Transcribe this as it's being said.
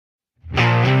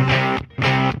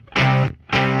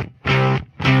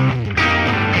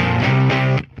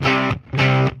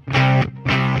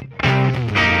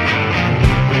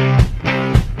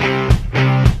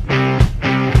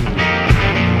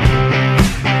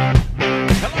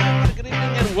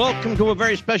welcome to a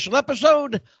very special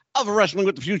episode of Wrestling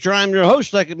with the Future. I'm your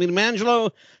host, Meet Angelo.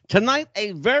 Tonight,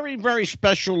 a very, very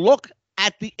special look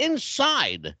at the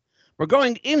inside. We're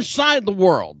going inside the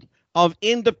world of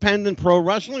independent pro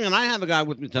wrestling, and I have a guy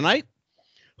with me tonight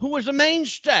who was a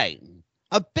mainstay,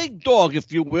 a big dog,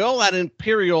 if you will, at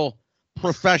Imperial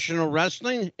Professional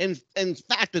Wrestling. In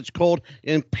fact, it's called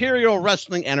Imperial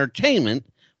Wrestling Entertainment.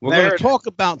 We're going to talk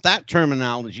about that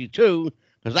terminology, too,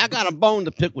 because I got a bone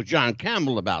to pick with John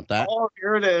Campbell about that. Oh,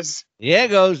 here it is. Yeah, it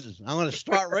goes. I'm going to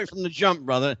start right from the jump,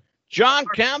 brother. John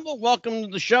Campbell, welcome to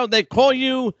the show. They call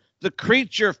you the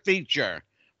Creature Feature.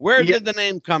 Where did the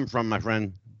name come from, my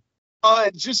friend?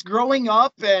 Just growing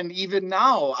up and even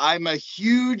now, I'm a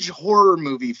huge horror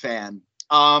movie fan.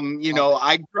 I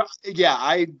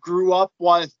grew up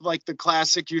with like the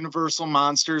classic Universal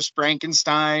monsters,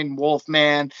 Frankenstein,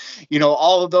 Wolfman,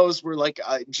 all of those were like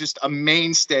just a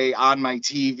mainstay on my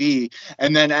TV.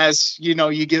 And then as,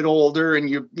 you get older and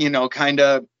you kind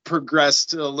of progress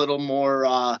to a little more,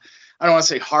 I don't want to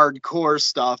say hardcore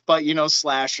stuff, but,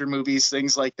 slasher movies,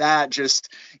 things like that,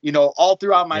 just, all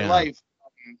throughout my life.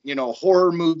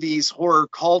 Horror movies, horror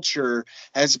culture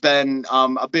has been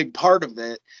a big part of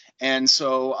it. And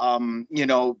so,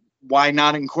 why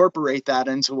not incorporate that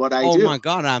into what I do? Oh, my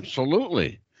God,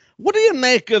 absolutely. What do you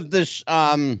make of this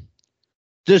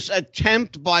this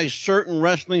attempt by certain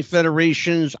wrestling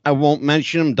federations, I won't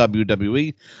mention them,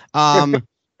 WWE,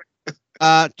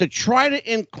 to try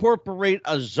to incorporate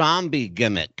a zombie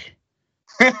gimmick?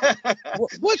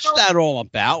 What's that all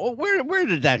about? Where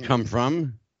did that come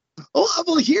from?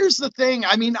 Well, here's the thing.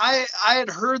 I mean, I had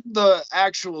heard the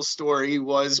actual story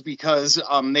was because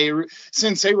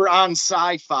since they were on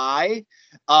Sci-Fi,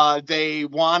 they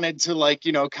wanted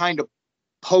to kind of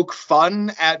poke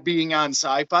fun at being on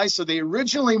Sci-Fi. So they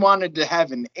originally wanted to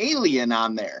have an alien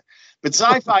on there, but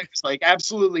Sci-Fi was like,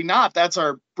 absolutely not. That's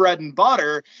our bread and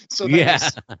butter. So they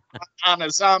on a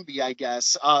zombie, I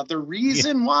guess. The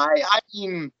reason why,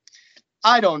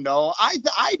 I don't know.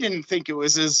 I didn't think it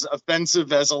was as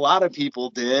offensive as a lot of people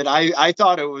did. I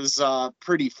thought it was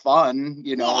pretty fun,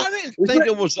 Well, I didn't think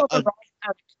it was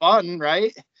fun,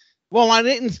 right? Well, I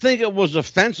didn't think it was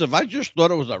offensive. I just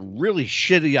thought it was a really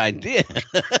shitty idea.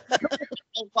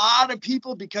 A lot of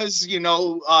people, because it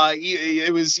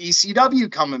was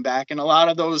ECW coming back, and a lot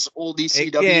of those old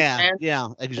ECW fans, yeah,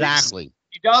 exactly.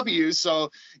 ECW. So,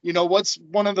 what's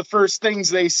one of the first things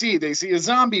they see? They see a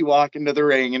zombie walk into the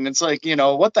ring, and it's like,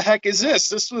 what the heck is this?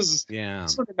 This would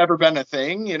have never been a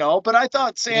thing, But I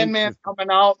thought Sandman coming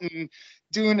out and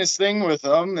doing his thing with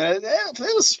them, it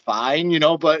was fine,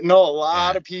 But no, a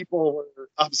lot of people were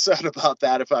upset about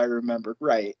that, if I remember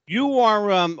right. You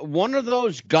are one of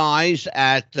those guys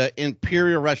at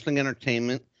Imperial Wrestling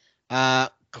Entertainment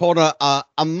called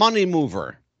a money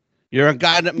mover. You're a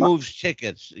guy that moves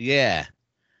tickets. Yeah.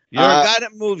 You're a guy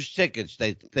that moves tickets.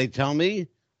 They tell me.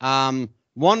 One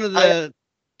of the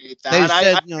it's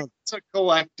a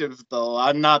collective, though.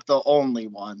 I'm not the only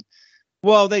one.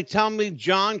 Well, they tell me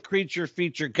John Creature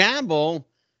Feature Campbell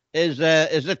is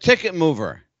a ticket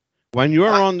mover. When you're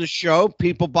on the show,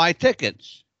 people buy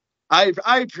tickets. I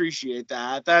appreciate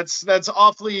that. That's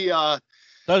awfully. Does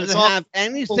it have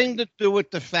anything to do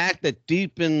with the fact that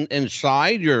deep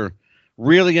inside you're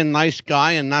really a nice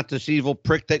guy and not this evil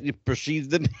prick that you perceive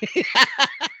to be?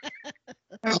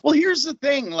 Well, here's the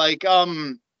thing.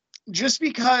 Just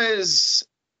because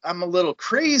I'm a little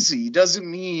crazy doesn't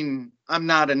mean I'm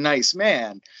not a nice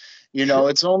man. Sure.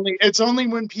 It's only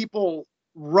when people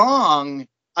wrong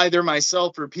either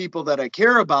myself or people that I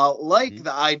care about, like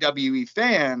the IWE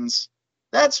fans,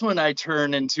 that's when I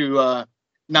turn into a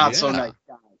not so nice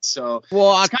guy. So, well,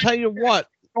 I'll tell you what,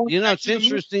 it's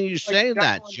interesting you say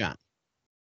that, John.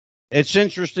 It's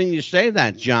interesting you say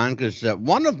that, John, because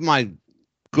one of my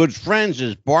good friends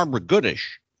is Barbara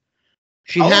Goodish.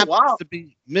 She happens to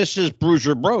be Mrs.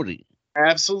 Bruiser Brody.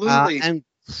 Absolutely. And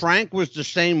Frank was the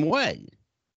same way.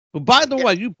 But by the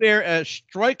way, you bear a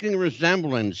striking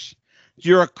resemblance.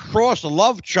 You're a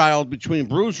love child between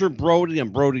Bruiser Brody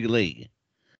and Brody Lee.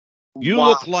 You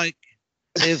look like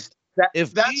if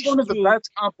that's one of the best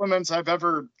compliments I've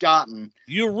ever gotten.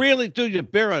 You really do. You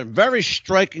bear a very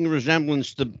striking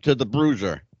resemblance to the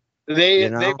Bruiser. They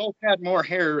both had more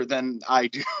hair than I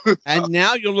do. And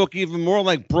now you look even more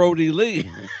like Brody Lee.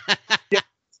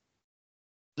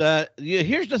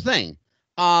 Here's the thing.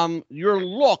 Your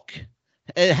look,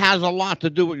 it has a lot to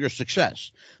do with your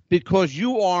success, because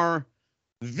you are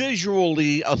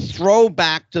visually a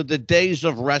throwback to the days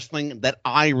of wrestling that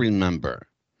I remember.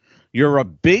 You're a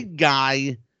big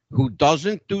guy who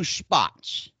doesn't do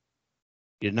spots.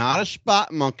 You're not a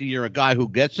spot monkey. You're a guy who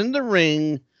gets in the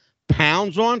ring,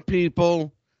 pounds on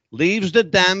people, leaves the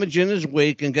damage in his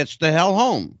wake, and gets the hell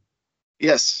home.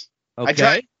 Yes.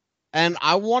 Okay. And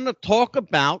I want to talk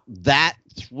about that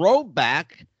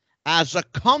throwback as a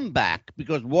comeback,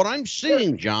 because what I'm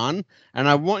seeing, John, and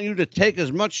I want you to take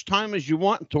as much time as you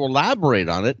want to elaborate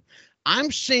on it,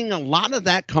 I'm seeing a lot of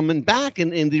that coming back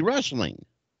in indie wrestling.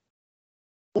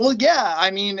 Well, yeah,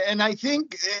 I mean, and I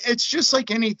think it's just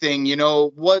like anything,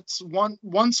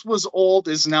 once was old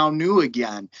is now new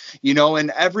again,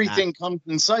 and everything comes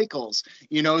in cycles,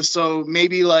 so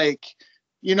maybe like,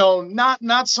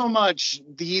 not so much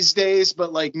these days,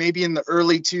 but like maybe in the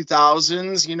early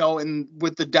 2000s, and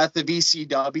with the death of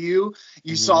ECW,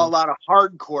 you saw a lot of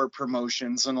hardcore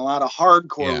promotions and a lot of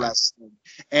hardcore wrestling.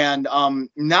 And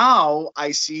now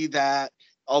I see that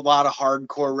a lot of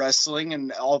hardcore wrestling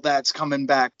and all that's coming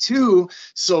back too.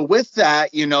 So with that,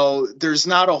 there's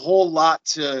not a whole lot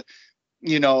to,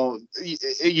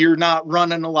 you're not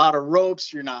running a lot of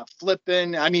ropes. You're not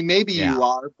flipping. I mean, maybe you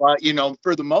are, but,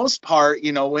 for the most part,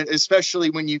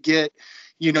 especially when you get,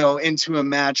 into a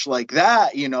match like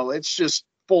that, it's just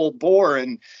full bore.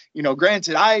 And,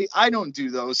 granted, I don't do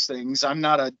those things. I'm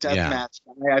not a death match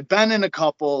guy. I've been in a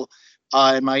couple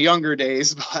in my younger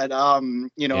days, but, I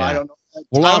don't know.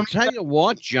 Well, I'll tell you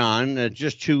what, John,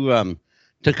 just to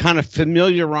kind of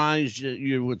familiarize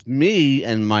you with me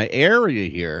and my area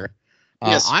here.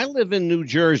 I live in New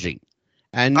Jersey,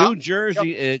 and New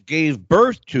Jersey gave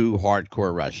birth to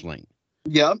hardcore wrestling.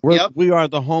 We are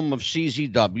the home of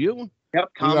CZW. We are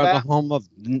the home of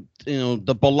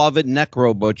the beloved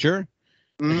Necro Butcher.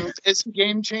 It's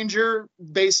Game Changer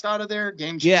based out of there.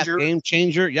 Game Changer. Yeah, Game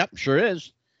Changer. Yep, sure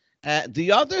is.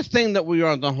 The other thing that we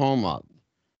are the home of.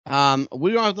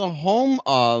 We are the home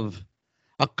of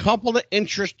a couple of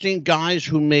interesting guys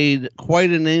who made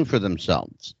quite a name for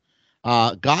themselves.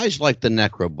 Guys like the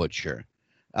Necro Butcher,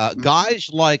 guys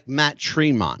like Matt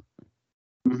Tremont,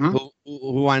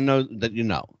 who I know that you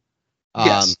know.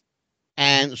 Yes.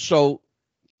 And so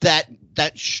that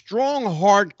strong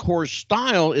hardcore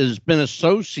style has been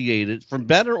associated, for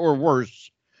better or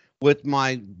worse, with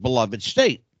my beloved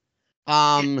state.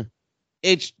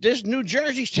 It's this New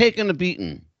Jersey's taking a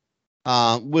beating.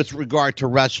 With regard to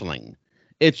wrestling,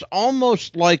 it's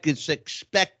almost like it's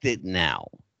expected now.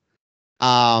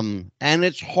 And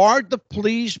it's hard to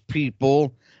please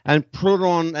people and put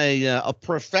on a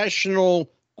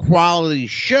professional quality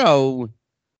show,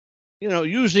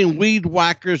 using weed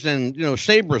whackers and,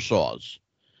 saber saws.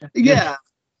 Yeah.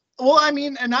 Well, I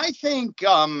mean, and I think,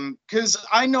 cause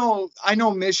I know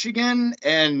Michigan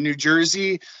and New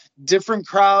Jersey, different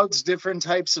crowds, different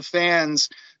types of fans.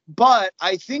 But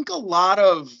I think a lot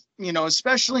of,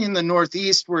 especially in the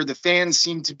Northeast where the fans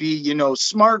seem to be,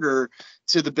 smarter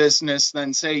to the business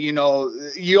than say,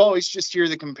 you always just hear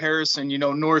the comparison,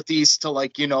 Northeast to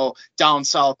like, down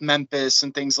South Memphis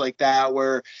and things like that,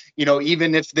 where,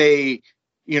 even if they,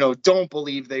 don't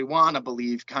believe, they want to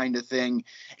believe kind of thing.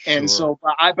 And so,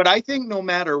 but I think no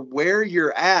matter where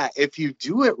you're at, if you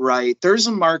do it right, there's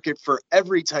a market for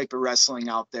every type of wrestling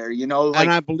out there, like,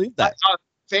 and I believe that.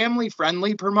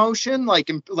 Family-friendly promotion like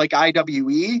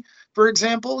IWE, for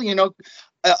example,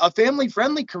 a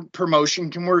family-friendly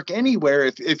promotion can work anywhere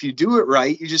if you do it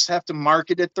right. You just have to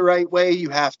market it the right way. You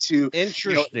have to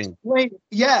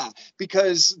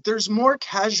because there's more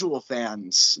casual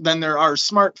fans than there are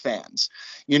smart fans.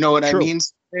 You know what I mean?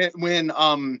 When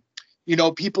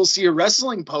people see a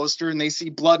wrestling poster and they see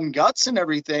blood and guts and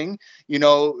everything,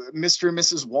 Mr. and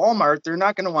Mrs. Walmart, they're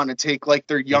not going to want to take like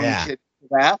their young kid to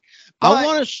that. But I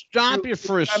want to stop you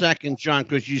for a second, John,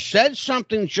 because you said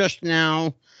something just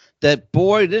now that,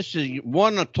 boy, you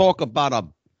want to talk about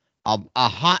a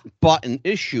hot button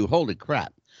issue. Holy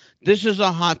crap. This is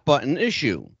a hot button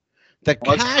issue. The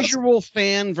casual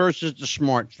fan versus the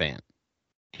smart fan.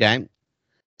 Okay.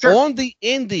 Sure. On the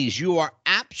indies, you are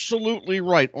absolutely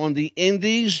right. On the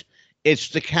indies, it's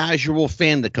the casual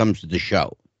fan that comes to the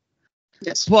show.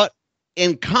 Yes. But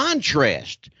in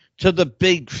contrast to the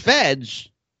big feds,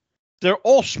 they're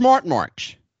all smart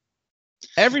marks.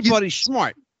 Everybody's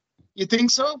smart. You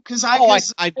think so? Because I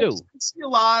do.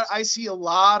 I see a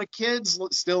lot of kids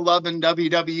still loving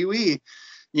WWE.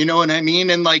 You know what I mean?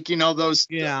 And like, those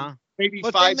maybe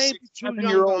but 5, 6,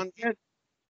 7-year-old kids.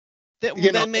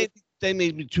 They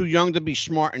may be too young to be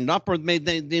smartened up, or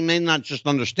they may not just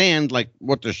understand like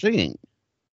what they're seeing.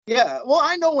 Yeah, well,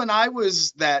 I know when I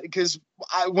was that, because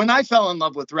when I fell in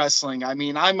love with wrestling, I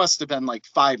mean, I must have been like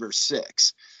 5 or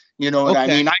 6. You know what I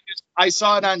mean? I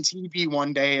saw it on TV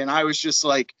one day, and I was just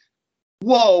like,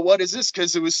 "Whoa, what is this?"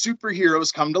 Because it was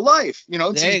superheroes come to life.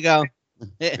 There you go.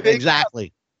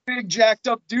 Exactly. big jacked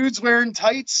up dudes wearing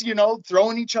tights,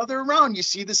 throwing each other around. You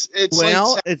see this, it's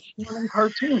in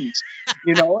cartoons,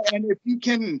 and if you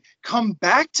can come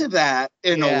back to that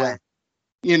in a way,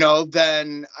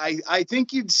 then I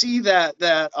think you'd see that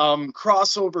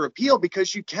crossover appeal,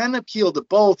 because you can appeal to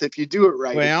both if you do it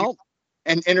right. Well,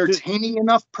 and entertaining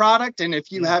enough product, and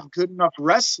if you have good enough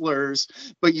wrestlers,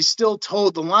 but you still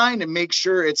toe the line and make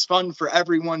sure it's fun for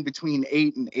everyone between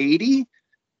 8 and 80,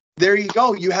 there you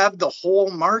go. You have the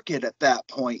whole market at that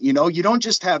point. You don't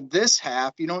just have this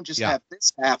half, you don't just have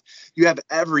this half, you have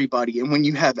everybody. And when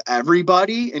you have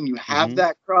everybody and you have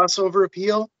that crossover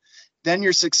appeal, then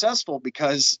you're successful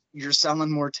because you're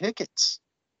selling more tickets.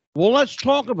 Well, let's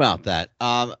talk about that.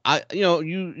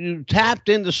 You tapped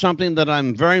into something that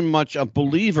I'm very much a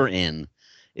believer in,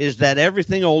 is that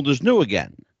everything old is new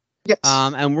again. Yes.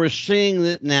 And we're seeing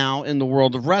it now in the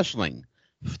world of wrestling.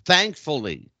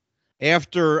 Thankfully,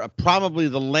 after probably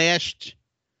the last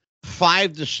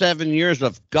 5 to 7 years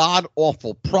of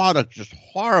god-awful product, just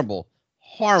horrible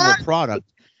product.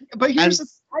 But I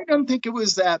don't think it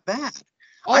was that bad.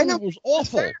 I know it was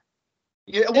awful.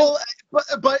 Yeah, well,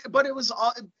 but it was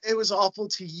awful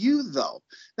to you, though.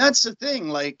 That's the thing.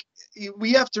 Like,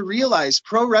 we have to realize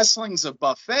pro wrestling's a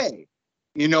buffet.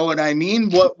 You know what I mean?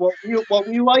 What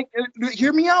we like.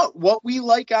 Hear me out. What we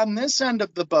like on this end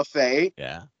of the buffet,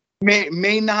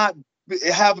 may not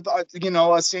have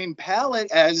a same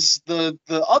palate as the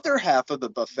other half of the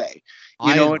buffet.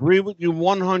 I agree with you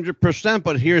 100%.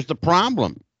 But here's the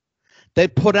problem: they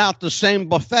put out the same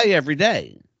buffet every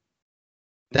day.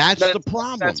 That's the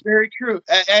problem. That's very true.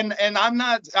 And I'm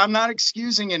not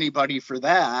excusing anybody for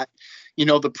that.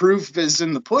 The proof is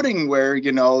in the pudding, where,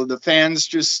 the fans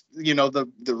just, the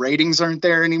ratings aren't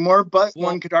there anymore. But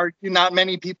one could argue not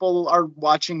many people are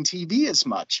watching TV as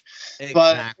much.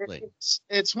 Exactly. But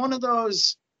it's one of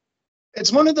those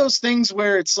things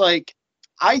where it's like,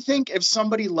 I think if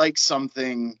somebody likes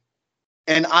something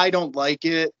and I don't like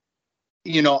it,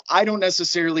 I don't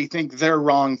necessarily think they're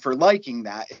wrong for liking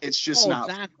that. It's just not.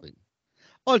 Exactly.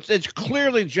 Well, it's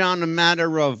clearly, John, a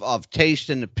matter of taste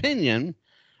and opinion.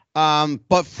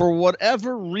 But for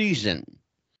whatever reason,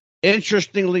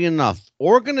 interestingly enough,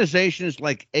 organizations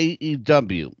like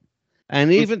AEW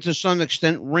and even to some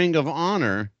extent Ring of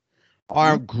Honor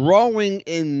are growing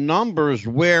in numbers,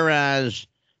 whereas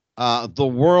the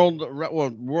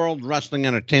World Wrestling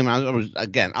Entertainment,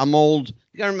 I'm old.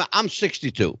 You gotta remember, I'm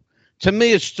 62. To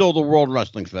me, it's still the World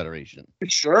Wrestling Federation.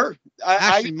 Sure.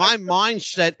 Actually, my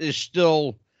mindset is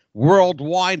still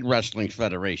Worldwide Wrestling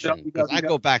Federation, because I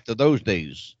go back to those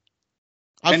days.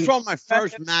 I saw my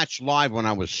first match live when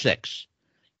I was 6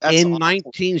 in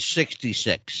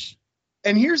 1966.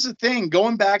 And here's the thing,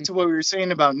 going back to what we were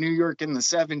saying about New York in the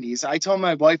 70s, I tell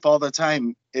my wife all the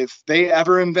time, if they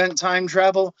ever invent time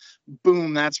travel,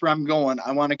 boom, that's where I'm going.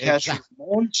 I want to catch a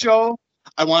own show.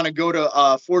 I want to go to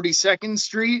 42nd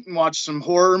Street and watch some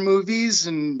horror movies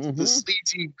and the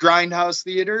sleazy grindhouse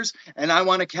theaters. And I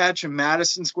want to catch a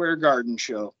Madison Square Garden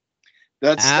show.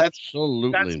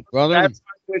 Absolutely, brother. That's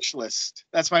my wish list.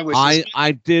 That's my wish list.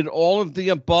 I did all of the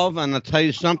above, and I'll tell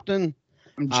you something.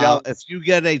 I'm jealous. If you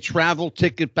get a travel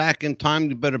ticket back in time,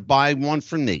 you better buy one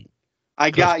for me. I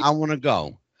want to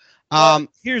go.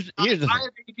 Here's the thing. I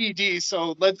have ADD,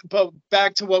 so let's go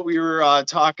back to what we were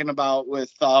talking about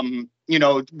with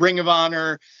Ring of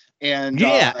Honor and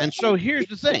and so here's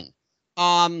the thing.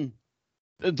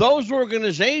 Those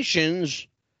organizations,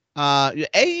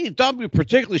 AEW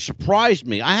particularly surprised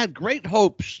me. I had great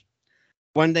hopes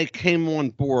when they came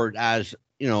on board as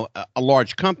a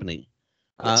large company.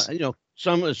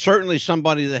 Certainly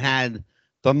somebody that had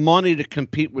the money to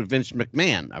compete with Vince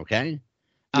McMahon. Okay.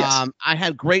 Yes. I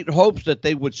had great hopes that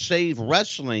they would save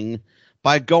wrestling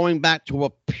by going back to a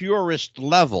purist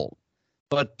level.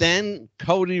 But then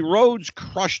Cody Rhodes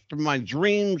crushed my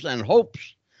dreams and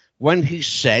hopes when he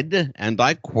said, and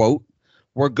I quote,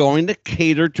 "We're going to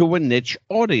cater to a niche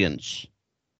audience."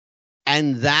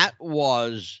 And that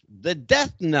was the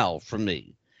death knell for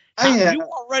me. You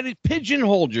already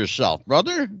pigeonholed yourself,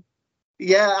 brother.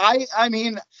 Yeah, I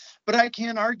mean, but I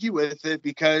can't argue with it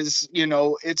because,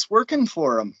 it's working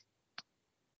for them.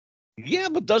 Yeah,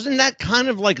 but doesn't that kind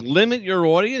of like limit your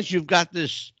audience? You've got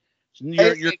this,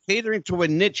 you're catering to a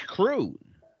niche crew.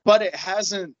 But it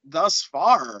hasn't thus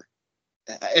far.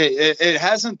 It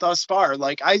hasn't thus far.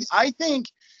 Like, I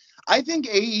think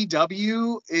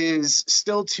AEW is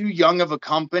still too young of a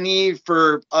company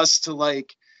for us to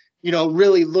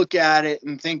really look at it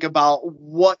and think about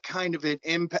what kind of an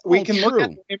impact we can look at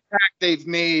the impact they've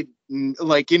made,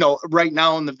 right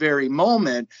now in the very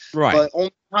moment. Right. But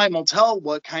only time will tell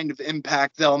what kind of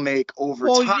impact they'll make over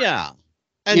time. Yeah.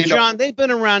 And John, they've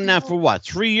been around now for what,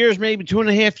 3 years, maybe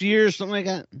 2.5 years, something like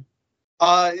that.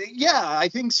 Yeah, I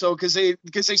think so, because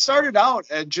they started out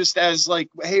just as like,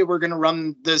 hey, we're gonna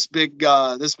run this big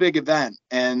event,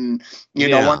 and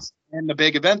once in the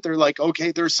big event, they're like,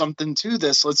 okay, there's something to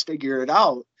this, let's figure it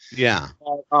out. Yeah.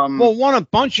 Well, one a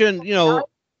bunch of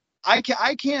I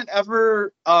can't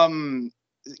ever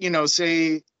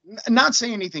say not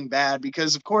say anything bad,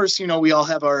 because of course we all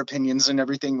have our opinions and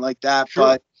everything like that, sure.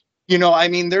 But I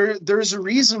mean, there's a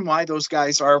reason why those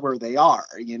guys are where they are.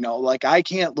 Like, I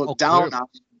can't look down on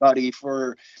anybody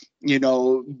for,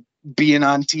 being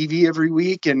on TV every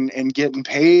week and getting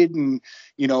paid and,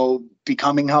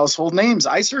 becoming household names.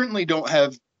 I certainly don't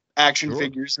have action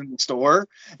figures in the store.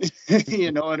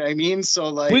 You know what I mean? So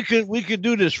like, we could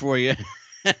do this for you.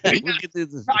 We could do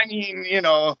this. I mean,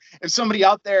 if somebody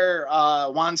out there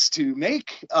wants to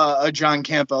make a John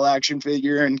Campbell action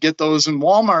figure and get those in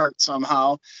Walmart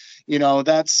somehow,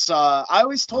 that's I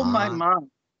always told my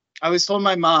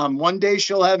mom one day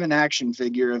she'll have an action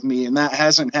figure of me, and that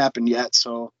hasn't happened yet.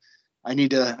 So I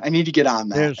need to get on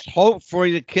that. There's hope for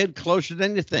you, kid, closer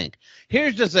than you think.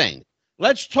 Here's the thing.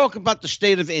 Let's talk about the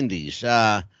state of indies.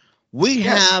 We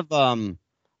have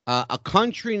a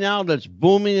country now that's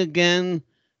booming again.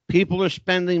 People are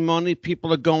spending money.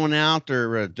 People are going out.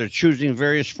 They're choosing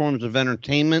various forms of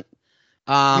entertainment.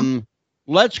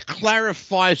 Let's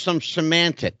clarify some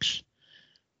semantics.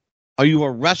 Are you a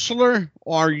wrestler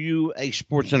or are you a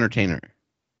sports entertainer?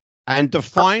 And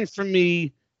define for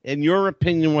me, in your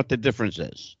opinion, what the difference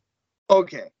is.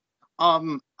 Okay.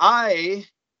 I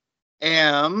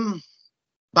am,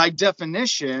 by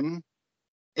definition,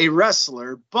 a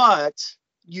wrestler, but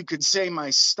you could say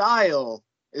my style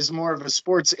is more of a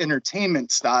sports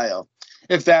entertainment style,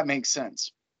 if that makes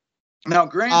sense. Now,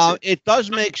 granted, it does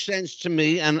make sense to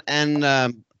me, and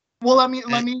well, let me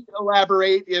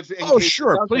elaborate.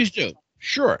 Sure, please do.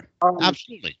 Sure,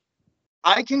 absolutely.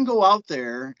 I can go out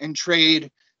there and trade,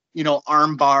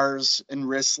 arm bars and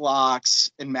wrist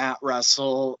locks and mat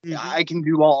wrestle. I can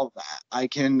do all of that. I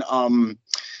can,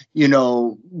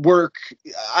 work.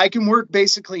 I can work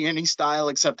basically any style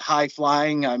except high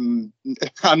flying. I'm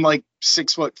like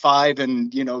 6'5"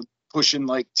 and pushing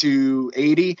like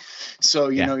 280. So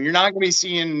you're not going to be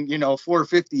seeing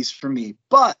 450s from me.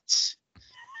 But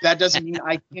that doesn't mean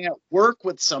I can't work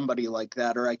with somebody like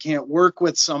that, or I can't work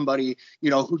with somebody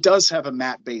who does have a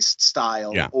mat-based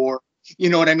style, or you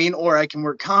know what I mean, or I can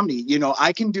work comedy.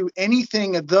 I can do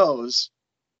anything of those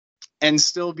and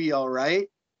still be all right.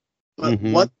 But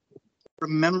what I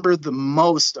remember the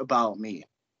most about me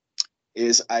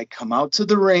is I come out to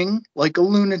the ring like a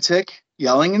lunatic,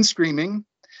 yelling and screaming.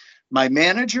 My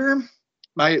manager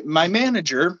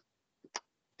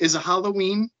is a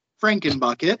Halloween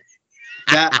Frankenbucket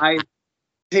that I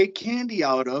take candy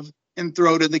out of and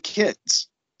throw to the kids.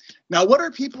 Now, what are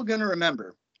people going to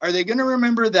remember? Are they going to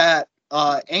remember that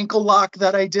ankle lock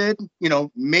that I did?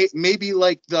 Maybe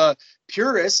like the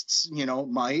purists,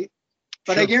 might.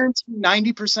 But sure. I guarantee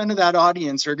 90% of that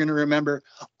audience are going to remember,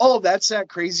 oh, that's that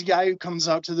crazy guy who comes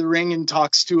out to the ring and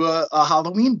talks to a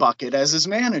Halloween bucket as his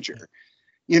manager.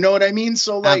 You know what I mean?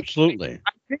 So, like, absolutely.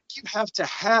 I think you have to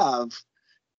have,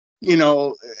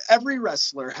 every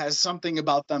wrestler has something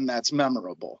about them that's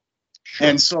memorable. Sure.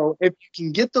 And so if you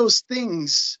can get those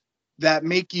things that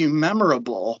make you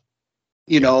memorable,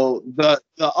 the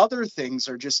other things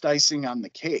are just icing on the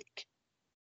cake.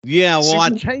 Yeah, well, I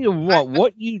tell you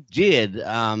what you did.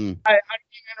 I didn't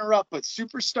interrupt, but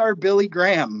Superstar Billy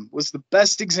Graham was the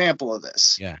best example of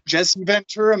this. Yeah. Jesse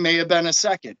Ventura may have been a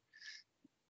second.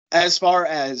 As far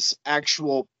as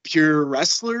actual pure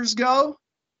wrestlers go,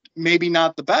 maybe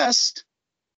not the best,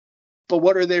 but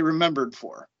what are they remembered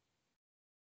for?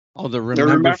 Oh, they're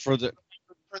remembered for their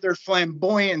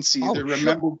flamboyancy. They're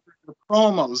remembered for their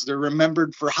promos. They're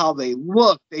remembered for how they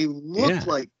look. They look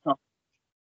like something.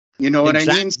 You know what I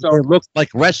mean? So they look like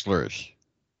wrestlers.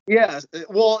 Yeah.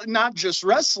 Well, not just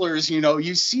wrestlers.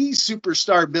 You see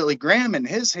Superstar Billy Graham in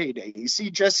his heyday. You see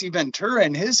Jesse Ventura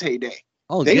in his heyday.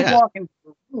 Oh, they walk into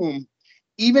the room,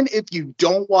 even if you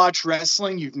don't watch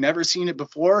wrestling, you've never seen it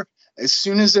before. As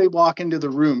soon as they walk into the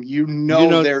room,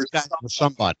 there's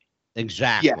somebody.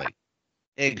 Exactly. Yeah.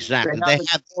 Exactly. They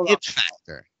have the it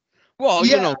factor. Well,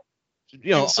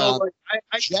 so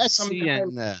Jesse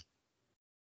and go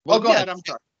ahead. I'm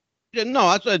sorry.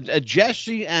 No, that's a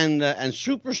Jesse and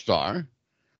Superstar.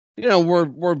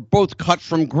 Were both cut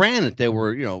from granite. They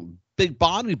were big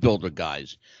bodybuilder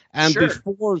guys. And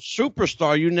before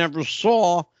Superstar, you never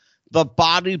saw the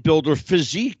bodybuilder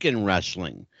physique in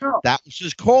wrestling. No. That was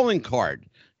his calling card.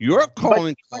 Your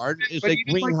calling card is a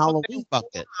green Halloween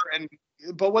bucket. And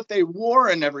what they wore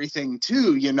and everything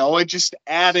too, it just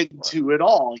added to it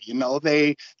all.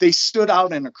 They stood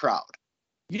out in a crowd.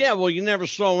 Yeah, well, you never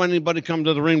saw anybody come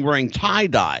to the ring wearing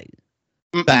tie-dye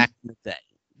back in the day.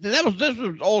 This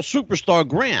was all Superstar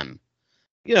Graham,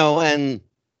 and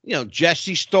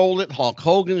Jesse stole it, Hulk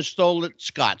Hogan stole it,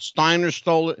 Scott Steiner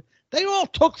stole it. They all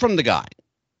took from the guy.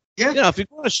 Yeah. If you're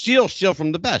going to steal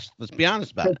from the best. Let's be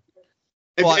honest about it.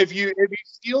 If you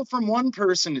steal from one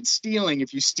person, it's stealing.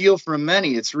 If you steal from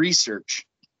many, it's research.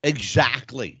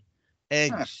 Exactly.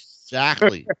 I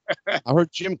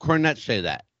heard Jim Cornette say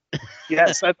that.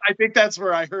 Yes, I think that's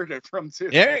where I heard it from too.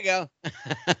 There you go.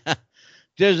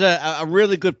 There's a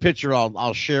really good picture.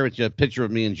 I'll share with you, a picture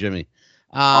of me and Jimmy.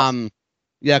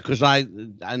 Yeah, because I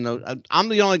know I'm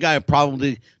the only guy who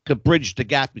probably could bridge the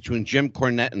gap between Jim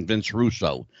Cornette and Vince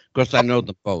Russo, because I know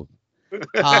them both.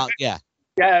 Yeah.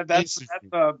 Yeah, that's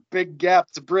a big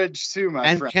gap to bridge too, my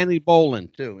friend. And Kenny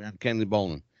Bolin too.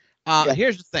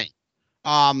 Here's the thing.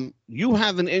 You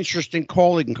have an interesting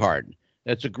calling card.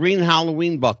 It's a green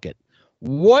Halloween bucket.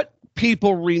 What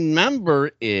people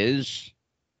remember is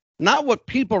not what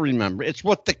people remember. It's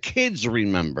what the kids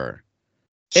remember.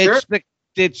 Sure.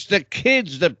 It's the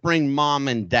kids that bring mom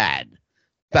and dad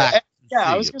back. Yeah,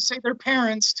 I was going to say their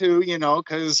parents too,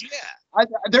 because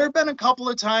there have been a couple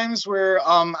of times where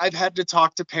I've had to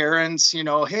talk to parents,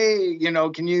 hey,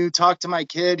 can you talk to my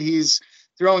kid? He's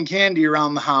throwing candy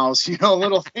around the house,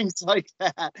 little things like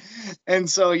that. And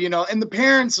so, and the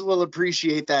parents will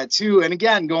appreciate that too. And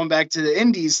again, going back to the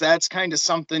indies, that's kind of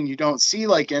something you don't see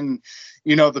like in,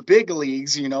 the big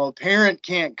leagues. A parent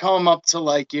can't come up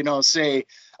to say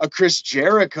a Chris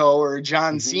Jericho or a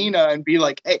John Cena and be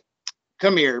like, hey,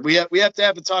 come here. We have to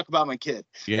have a talk about my kid.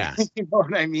 Yeah. You know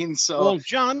what I mean? So, well,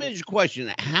 John, let me ask you a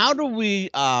question. How do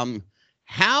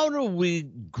we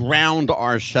ground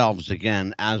ourselves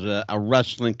again as a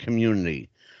wrestling community?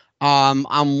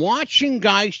 I'm watching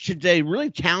guys today,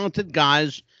 really talented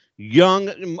guys,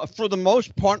 young, for the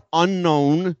most part,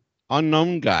 unknown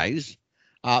guys,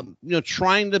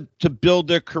 trying to build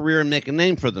their career and make a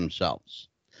name for themselves.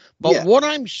 But what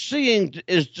I'm seeing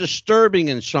is disturbing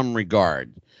in some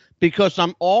regard, because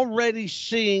I'm already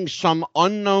seeing some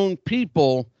unknown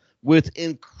people with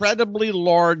incredibly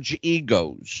large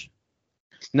egos.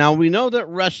 Now, we know that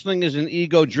wrestling is an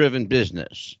ego-driven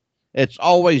business. It's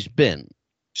always been.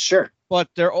 Sure. But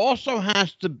there also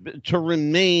has to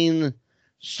remain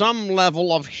some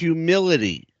level of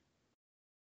humility.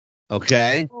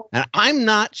 Okay? And I'm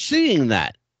not seeing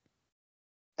that.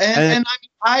 And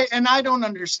I don't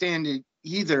understand it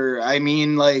either. I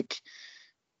mean,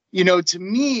 to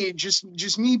me,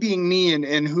 just me being me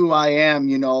and who I am,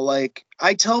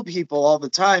 I tell people all the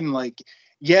time,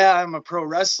 yeah, I'm a pro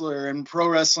wrestler and pro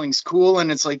wrestling's cool.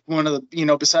 And it's like one of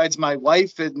the, besides my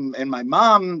wife and my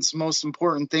mom's most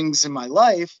important things in my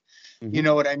life, you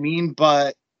know what I mean?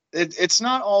 But it's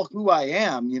not all who I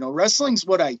am. Wrestling's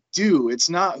what I do. It's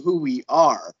not who we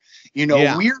are.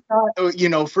 We're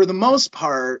not, for the most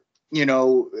part,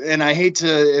 and I hate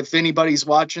to, if anybody's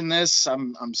watching this,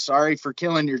 I'm sorry for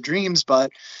killing your dreams,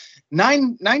 but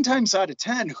nine times out of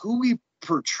 10, who we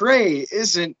portray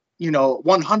isn't,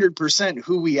 100%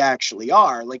 who we actually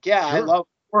are. Sure. I love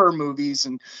horror movies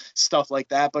and stuff like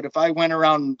that, but if I went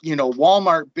around,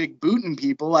 Walmart big booting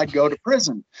people, I'd go to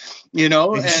prison,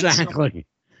 Exactly.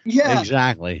 And so,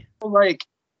 exactly.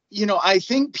 I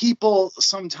think people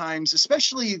sometimes,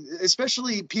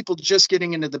 especially people just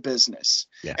getting into the business,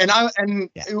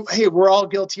 hey, we're all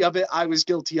guilty of it. I was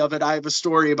guilty of it. I have a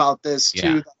story about this too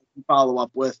that I can follow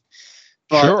up with.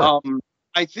 But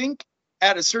I think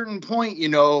at a certain point,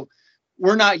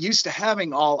 we're not used to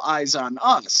having all eyes on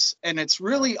us, and it's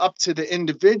really up to the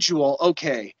individual.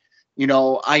 Okay,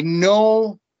 I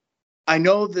know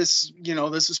this,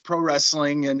 this is pro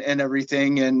wrestling and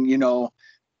everything, and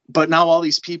but now all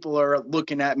these people are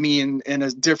looking at me in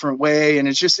a different way. And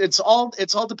it's all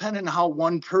dependent on how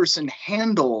one person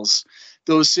handles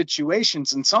those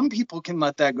situations. And some people can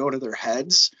let that go to their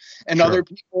heads, and other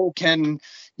people can,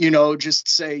 just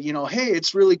say, hey,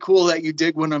 it's really cool that you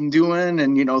dig what I'm doing.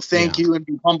 And, thank you, and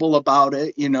be humble about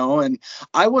it, and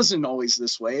I wasn't always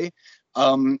this way.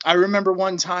 I remember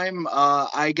one time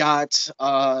I got,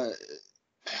 I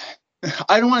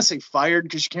don't want to say fired,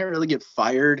 because you can't really get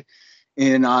fired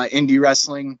in indie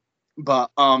wrestling, but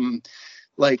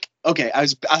okay, I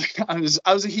was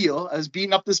a heel. I was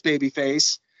beating up this baby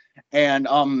face, and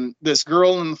this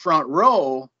girl in the front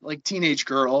row, teenage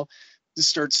girl, just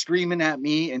starts screaming at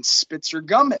me and spits her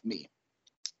gum at me.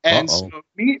 And so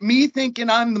me thinking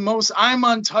I'm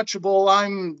untouchable,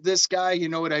 I'm this guy, you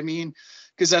know what I mean?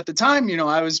 Because at the time,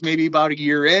 I was maybe about a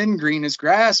year in, green as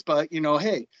grass, but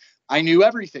hey, I knew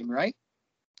everything, right?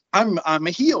 I'm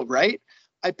a heel, right?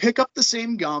 I pick up the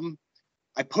same gum,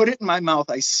 I put it in my mouth,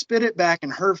 I spit it back in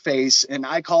her face, and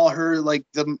I call her like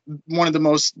one of the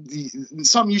most,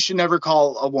 something you should never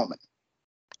call a woman.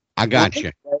 I got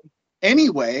you.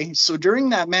 Anyway, so during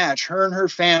that match, her and her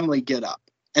family get up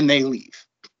and they leave.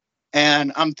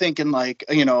 And I'm thinking like,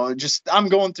 I'm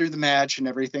going through the match and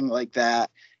everything like that.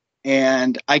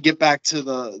 And I get back to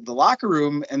the locker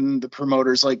room and the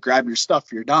promoter's like, grab your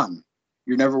stuff, you're done.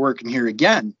 You're never working here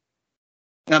again.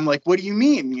 And I'm like, what do you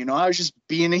mean? I was just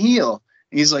being a heel.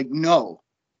 And he's like, no.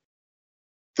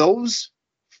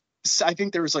 I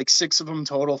think there was like 6 of them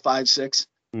total, 5, 6.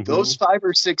 Mm-hmm. Those 5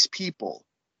 or 6 people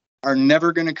are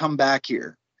never going to come back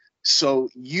here. So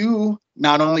you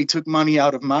not only took money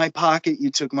out of my pocket,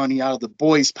 you took money out of the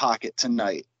boys' pocket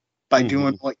tonight by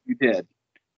doing what you did.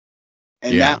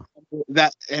 And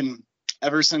that, and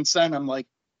ever since then, I'm like,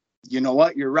 you know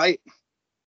what? You're right.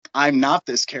 I'm not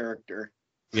this character.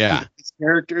 Yeah. This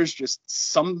character is just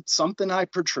something I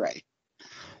portray.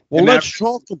 Well, let's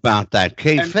talk about that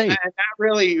kayfabe. And that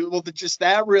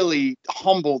really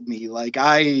humbled me. Like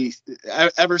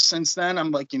ever since then,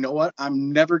 I'm like, you know what?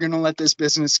 I'm never going to let this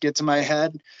business get to my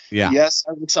head. Yeah. Yes,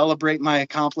 I will celebrate my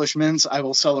accomplishments. I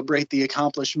will celebrate the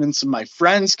accomplishments of my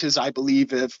friends, because I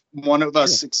believe if one of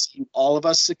us succeed, all of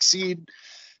us succeed.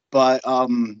 But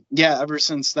ever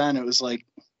since then, it was like,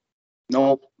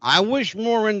 nope. I wish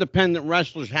more independent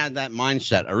wrestlers had that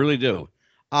mindset. I really do.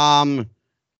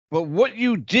 But what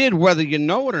you did, whether you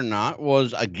know it or not,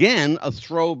 was, again, a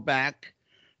throwback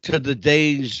to the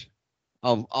days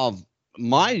of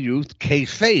my youth,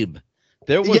 kayfabe.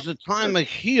 There was a time a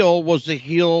heel was a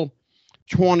heel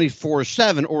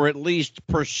 24/7, or at least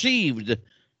perceived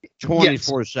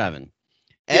 24/7.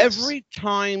 Every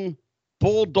time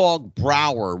Bulldog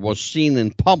Brower was seen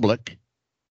in public,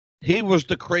 he was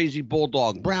the crazy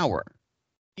Bulldog Brower.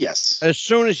 Yes. As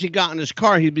soon as he got in his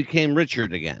car, he became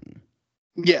Richard again.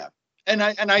 Yeah. And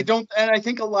I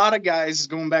think a lot of guys,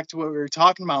 going back to what we were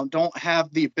talking about, don't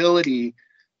have the ability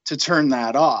to turn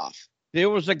that off. There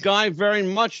was a guy very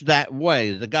much that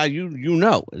way. The guy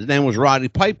his name was Roddy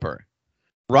Piper.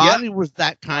 Roddy was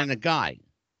that kind of guy.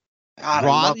 God,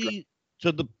 Roddy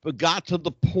got to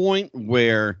the point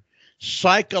where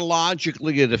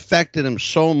psychologically it affected him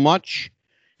so much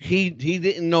he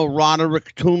didn't know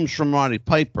Roderick Toombs from Roddy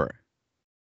Piper.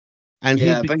 And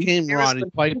he became Roddy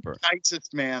Piper.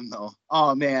 Nicest man, though.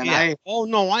 Oh man, I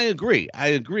agree.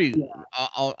 Yeah.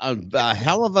 A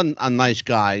hell of a nice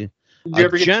guy, a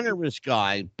generous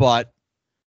guy, but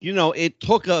it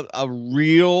took a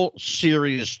real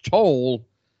serious toll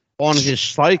on his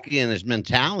psyche and his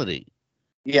mentality.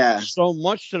 Yeah, so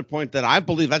much to the point that I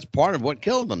believe that's part of what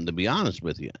killed him. To be honest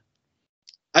with you,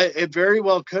 it very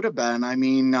well could have been. I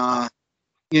mean, I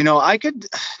could.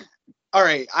 All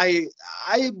right, I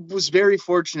was very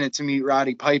fortunate to meet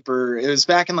Roddy Piper. It was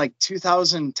back in like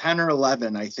 2010 or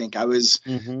 11, I think. I was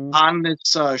on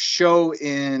this show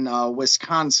in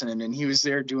Wisconsin, and he was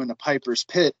there doing a Piper's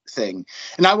Pit thing.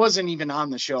 And I wasn't even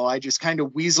on the show. I just kind of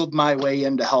weaseled my way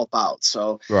in to help out.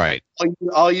 So right,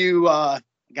 all you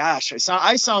gosh,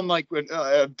 I sound like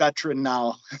a veteran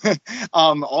now.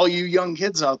 All you young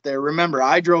kids out there, remember,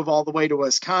 I drove all the way to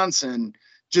Wisconsin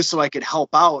just so I could help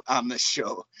out on this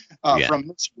show from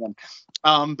Michigan.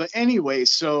 But anyway,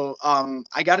 so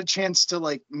I got a chance to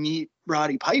like meet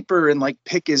Roddy Piper and like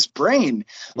pick his brain.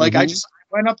 Like I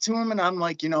went up to him and I'm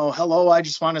like, hello, I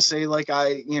just want to say like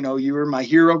you were my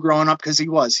hero growing up, because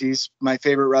he's my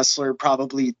favorite wrestler,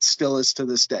 probably still is to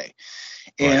this day.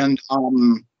 Right. And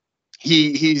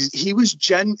he was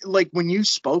like, when you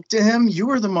spoke to him, you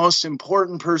were the most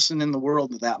important person in the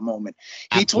world at that moment.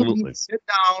 He told me to sit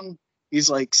down. He's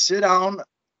like, sit down.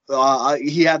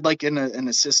 He had like an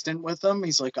assistant with him.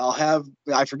 He's like,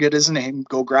 I forget his name,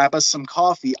 go grab us some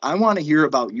coffee. I want to hear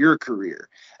about your career.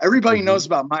 Everybody knows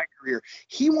about my career.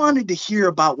 He wanted to hear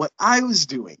about what I was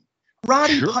doing.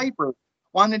 Roddy Piper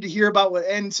wanted to hear about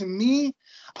and to me,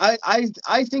 I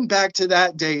think back to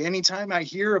that day. Anytime I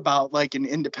hear about like an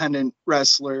independent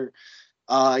wrestler,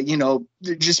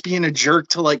 just being a jerk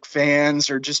to like fans,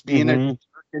 or just being a jerk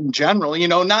in general,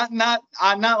 not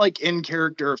like in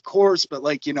character, of course, but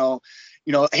like,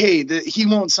 hey, he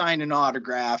won't sign an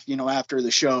autograph, after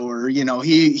the show, or,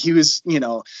 he was,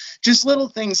 just little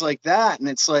things like that. And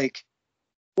it's like,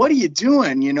 what are you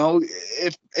doing?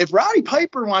 If Roddy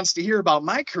Piper wants to hear about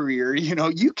my career,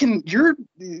 you're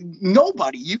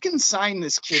nobody. You can sign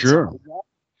this kid. Sure.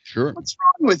 What's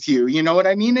wrong with you? You know what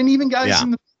I mean? And even guys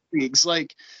in the leagues,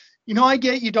 like, I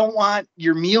get you don't want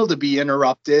your meal to be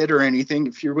interrupted or anything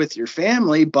if you're with your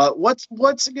family, but what's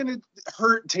it going to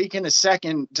hurt taking a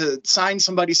second to sign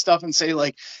somebody's stuff and say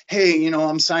like, hey,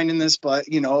 I'm signing this, but,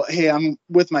 hey, I'm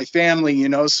with my family,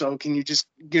 so can you just,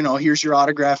 here's your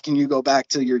autograph. Can you go back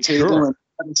to your table Sure. and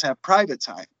let us have private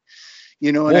time?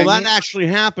 You know what Well, I that mean? actually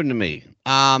happened to me.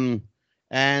 And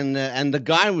the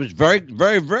guy was very,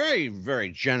 very, very,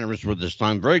 very generous with his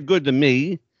time. Very good to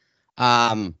me.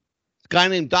 A guy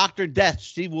named Dr. Death,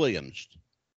 Steve Williams.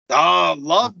 Oh,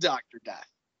 love Dr. Death.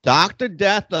 Dr.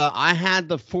 Death, I had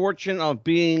the fortune of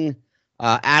being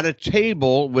at a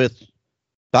table with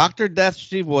Dr. Death,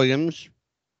 Steve Williams,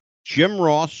 Jim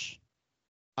Ross,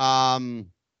 Ken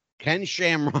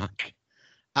Shamrock,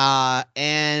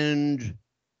 and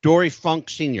Dory Funk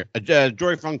Sr.,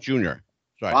 Dory Funk Jr.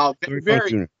 Sorry. Wow, Dory Funk very,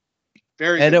 Jr.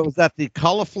 very And good. it was at the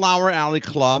Cauliflower Alley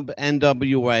Club,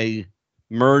 NWA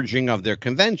merging of their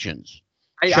conventions.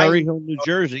 Cherry Hill, New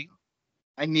Jersey.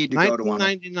 I need to go to one.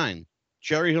 1999,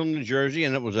 Cherry Hill, New Jersey,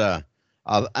 and it was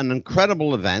an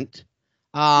incredible event.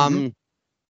 Mm-hmm.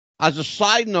 As a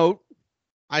side note,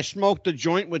 I smoked a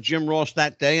joint with Jim Ross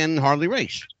that day and Harley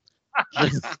Race.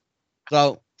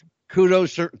 So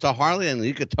kudos to Harley, and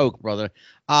you could toke, brother.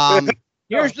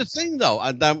 Here's the thing, though.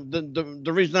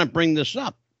 The reason I bring this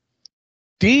up,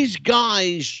 these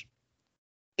guys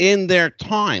in their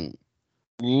time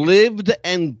lived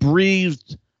and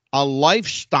breathed a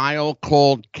lifestyle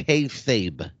called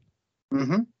kayfabe.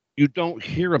 Mm-hmm. You don't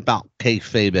hear about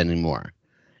kayfabe anymore.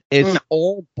 It's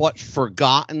all but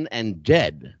forgotten and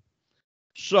dead.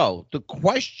 So the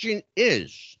question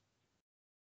is,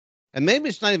 and maybe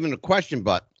it's not even a question,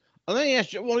 but let me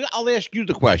ask you. Well, I'll ask you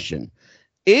the question: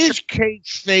 is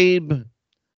kayfabe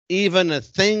even a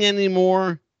thing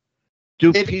anymore?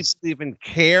 Do people even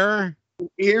care?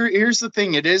 Here's the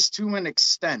thing: it is to an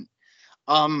extent.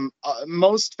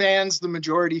 Most fans, the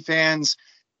majority fans,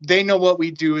 they know what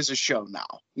we do as a show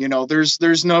now.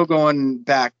 There's no going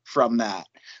back from that.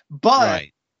 But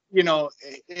right.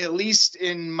 At least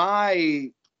in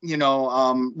my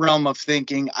realm of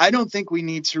thinking, I don't think we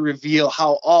need to reveal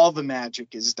how all the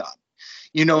magic is done.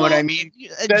 You know what I mean?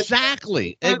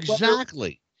 Exactly.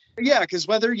 Yeah, because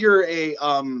whether you're a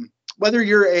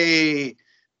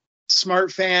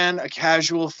smart fan, a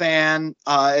casual fan,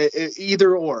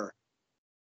 either or,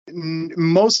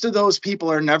 most of those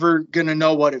people are never going to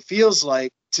know what it feels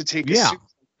like to take a suplex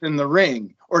in the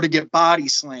ring, or to get body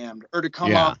slammed, or to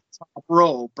come off the top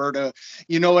rope, or to,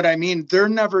 you know what I mean? They're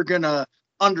never going to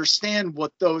understand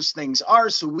what those things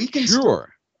are. So we can still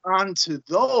onto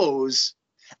those,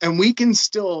 and we can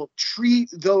still treat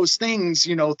those things,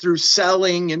 through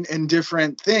selling and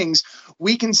different things.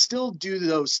 We can still do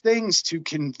those things to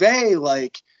convey,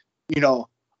 like,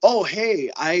 oh,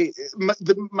 hey,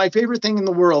 my favorite thing in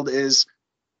the world is,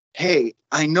 hey,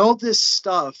 I know this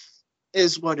stuff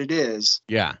is what it is.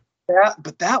 Yeah.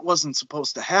 But that wasn't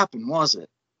supposed to happen, was it?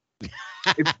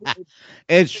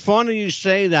 It's funny you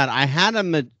say that. I had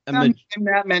in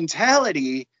that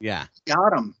mentality. Yeah.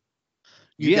 Got him.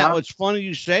 It's funny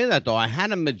you say that, though. I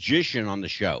had a magician on the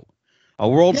show, a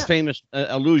world famous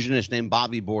illusionist named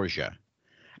Bobby Borgia.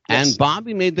 Yes. And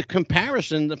Bobby made the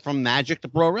comparison from magic to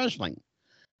pro wrestling.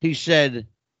 He said,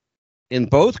 in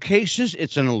both cases,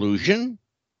 it's an illusion.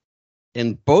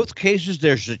 In both cases,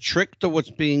 there's a trick to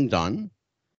what's being done.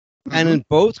 Mm-hmm. And in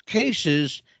both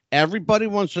cases, everybody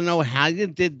wants to know how you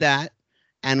did that.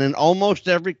 And in almost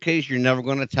every case, you're never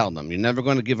going to tell them. You're never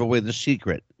going to give away the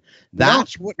secret.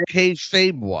 That's what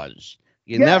kayfabe was.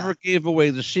 You never gave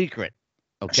away the secret.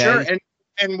 Okay. Sure.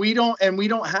 And we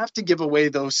don't have to give away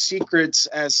those secrets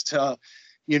as to,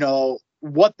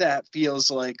 what that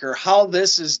feels like or how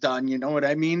this is done. You know what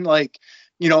I mean? Like,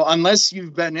 unless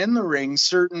you've been in the ring,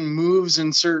 certain moves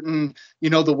and certain,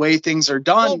 the way things are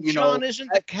done, John,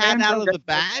 isn't the cat out of the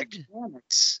bag?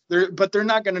 But they're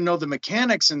not going to know the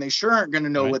mechanics, and they sure aren't going to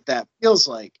know what that feels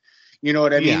like. You know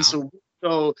what I mean? So,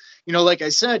 like I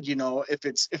said,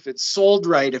 if it's sold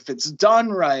right, if it's done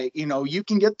right, you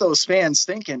can get those fans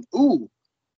thinking, ooh,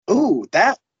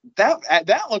 that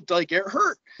looked like it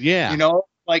hurt. Yeah.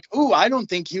 Like, ooh, I don't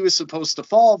think he was supposed to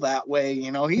fall that way.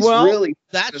 That's a really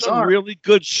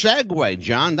good segue,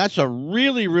 John. That's a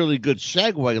really, really good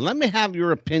segue. Let me have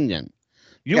your opinion.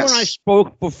 You and I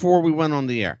spoke before we went on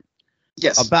the air.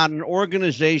 Yes. About an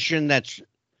organization that's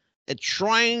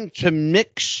trying to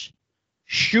mix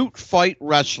shoot fight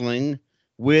wrestling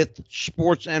with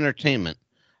sports entertainment.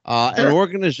 An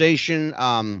organization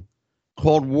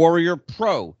called Warrior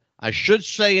Pro. I should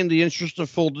say, in the interest of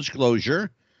full disclosure,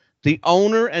 the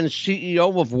owner and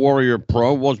CEO of Warrior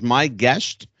Pro was my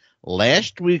guest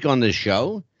last week on this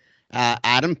show,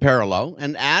 Adam Perillo,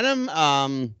 and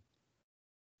Adam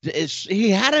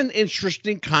he had an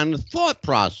interesting kind of thought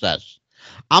process.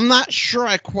 I'm not sure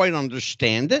I quite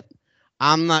understand it.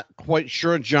 I'm not quite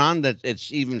sure, John, that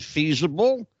it's even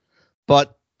feasible,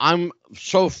 but I'm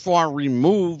so far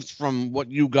removed from what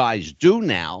you guys do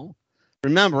now.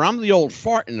 Remember, I'm the old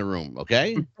fart in the room,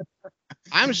 okay?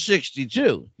 I'm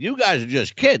 62. You guys are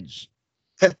just kids.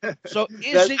 So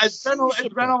it's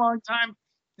been a long time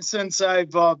since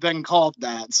I've been called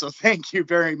that. So thank you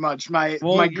very much. My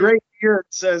gray beard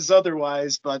says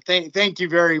otherwise, but thank you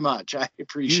very much. I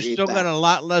appreciate that. You still got a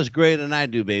lot less gray than I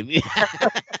do, baby.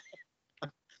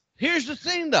 Here's the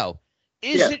thing, though.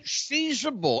 Is it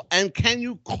feasible, and can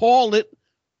you call it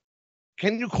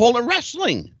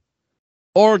wrestling,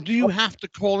 or do you have to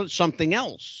call it something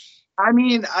else? I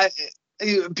mean,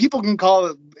 people can call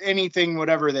it anything,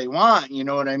 whatever they want. You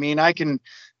know what I mean? I can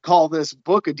call this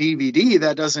book a DVD.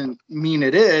 That doesn't mean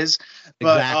it is.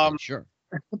 But, exactly, sure.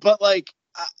 But like,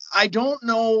 I don't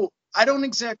know. I don't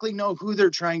exactly know who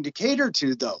they're trying to cater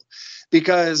to, though,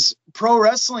 because pro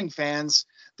wrestling fans,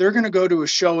 they're going to go to a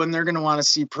show and they're going to want to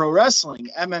see pro wrestling.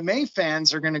 MMA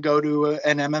fans are going to go to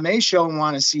an MMA show and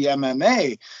want to see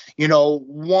MMA. You know,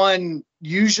 one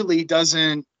usually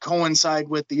doesn't coincide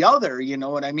with the other. You know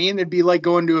what I mean? It'd be like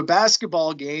going to a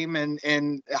basketball game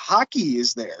and hockey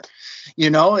is there. You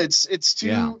know, it's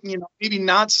two, you know, maybe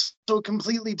not so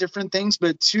completely different things,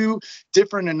 but two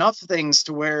different enough things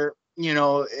to where, you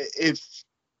know, if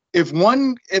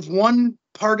one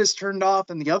part is turned off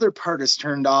and the other part is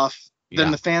turned off,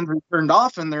 then the fans are turned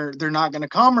off and they're not going to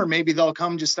come, or maybe they'll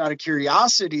come just out of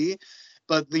curiosity.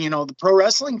 But you know, the pro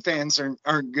wrestling fans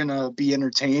aren't going to be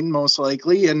entertained most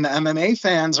likely, and the MMA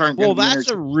fans aren't. Well, that's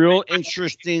a real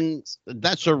interesting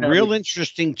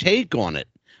take on it.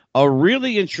 A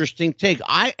really interesting take.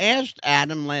 I asked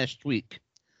Adam last week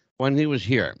when he was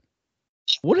here,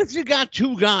 what if you got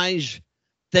two guys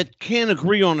that can't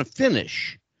agree on a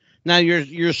finish? Now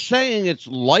you're saying it's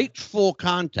light full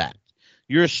contact.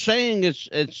 You're saying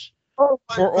it's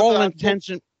for all intents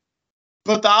and.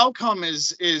 But the outcome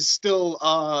is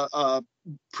still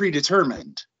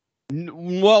predetermined.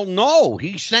 Well, no,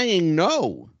 he's saying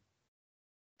no.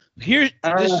 Here,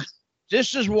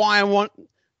 this is why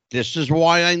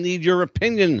I need your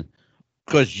opinion,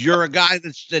 because you're a guy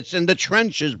that's in the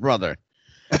trenches, brother.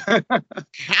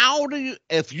 How do you,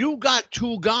 if you got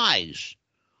two guys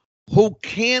who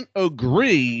can't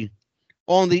agree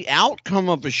on the outcome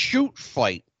of a shoot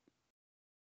fight,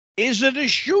 is it a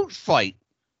shoot fight?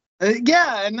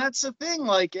 Yeah, and that's the thing.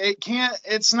 Like,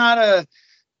 it's not a.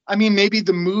 I mean, maybe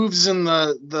the moves and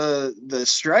the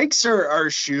strikes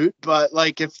are shoot, but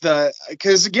like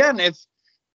because again, if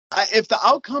the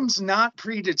outcome's not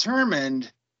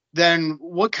predetermined, then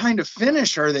what kind of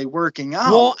finish are they working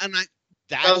out? Well, and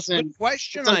that's the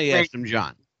question I asked him,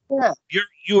 John. Yeah,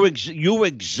 you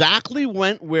exactly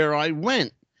went where I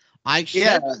went. I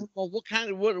said, well,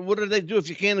 what do they do if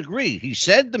you can't agree? He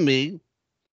said to me,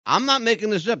 I'm not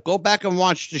making this up. Go back and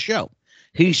watch the show.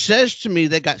 He says to me,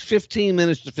 they got 15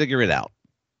 minutes to figure it out.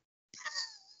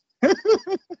 Okay.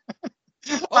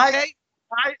 I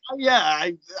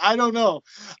don't know.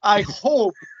 I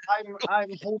hope I'm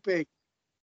hoping,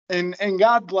 and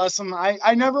God bless them.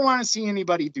 I never want to see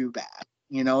anybody do bad.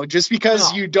 You know, just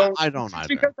because you don't. I don't either.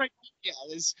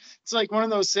 Because it's like one of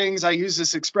those things. I use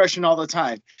this expression all the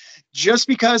time. Just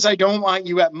because I don't want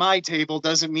you at my table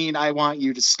doesn't mean I want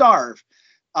you to starve.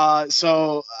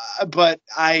 But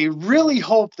I really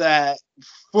hope that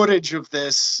footage of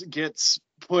this gets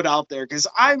put out there, because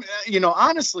I'm,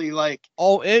 honestly, like,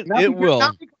 it will.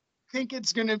 I think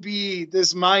it's going to be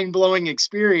this mind-blowing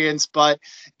experience, but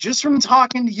just from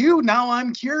talking to you now,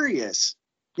 I'm curious.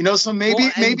 So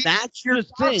maybe that's the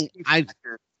thing.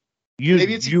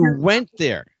 You went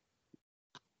there.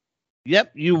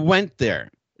 Yep, you went there.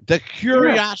 The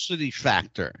curiosity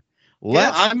factor.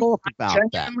 Let's talk about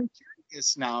that.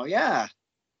 Now, yeah.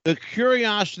 The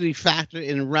curiosity factor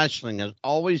in wrestling has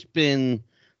always been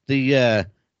the,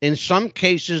 in some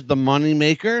cases, the money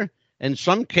maker. In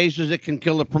some cases, it can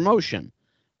kill a promotion.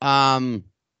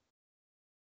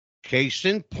 Case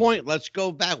in point, let's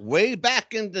go way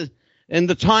back in the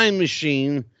time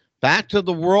machine, back to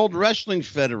the World Wrestling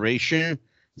Federation,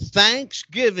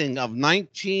 Thanksgiving of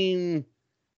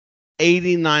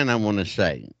 1989, I want to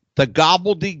say. The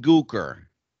gobbledygooker.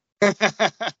 Okay.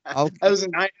 It was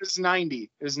 90.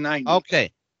 It was 90.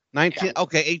 Okay. 18.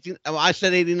 Oh, I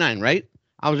said 89, right?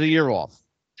 I was a year off.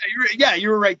 You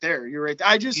were right there. You're right there.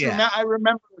 I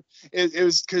remember it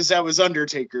was because that was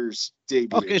Undertaker's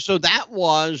debut. Okay, so that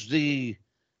was the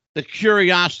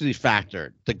curiosity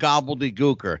factor, the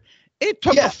gobbledygooker. It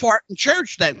took a fart in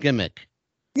church, that gimmick.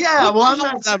 Yeah, well, I'm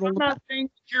not saying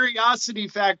the curiosity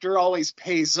factor always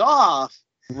pays off.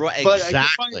 Right, but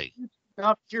exactly.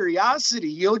 Enough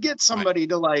curiosity, you'll get somebody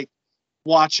to like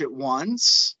watch it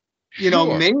once,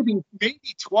 Sure. maybe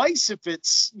twice if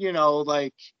it's,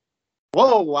 like,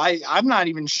 whoa, I'm not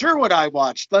even sure what I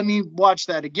watched. Let me watch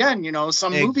that again.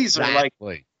 Some movies are like,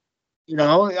 but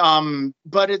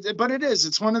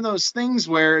it's one of those things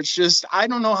where it's just, I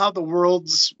don't know how the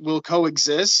worlds will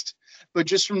coexist, but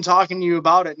just from talking to you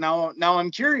about it now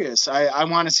I'm curious. I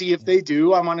want to see if they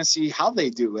do. I want to see how they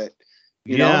do it.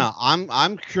 You know?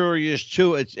 I'm curious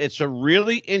too. It's a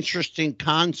really interesting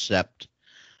concept.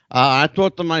 I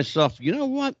thought to myself, you know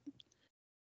what?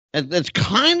 And it's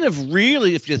kind of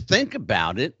really, if you think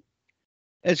about it,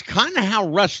 it's kind of how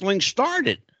wrestling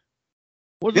started.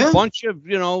 With a bunch of,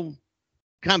 kind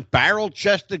of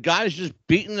barrel-chested guys just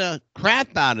beating the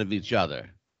crap out of each other.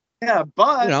 Yeah,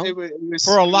 but it was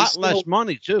for a lot less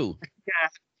money too. Yeah,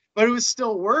 but it was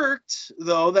still worked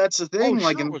though. That's the thing. Oh,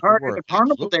 like sure, in the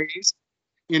carnival days,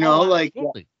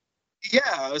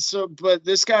 yeah. So, but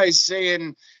this guy's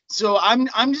saying. So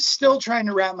I'm just still trying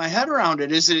to wrap my head around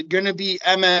it. Is it going to be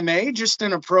MMA just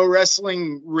in a pro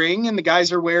wrestling ring, and the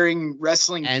guys are wearing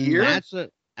wrestling gear?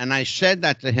 And I said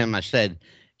that to him. I said,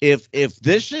 if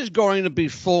this is going to be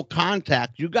full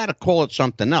contact, you got to call it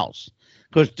something else,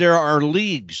 because there are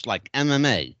leagues like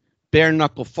MMA, bare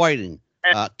knuckle fighting,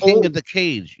 King of the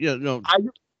Cage.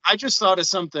 I just thought of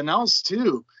something else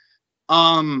too.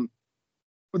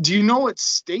 Do you know what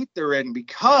state they're in?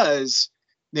 Because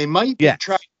they might be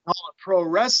trying to call it pro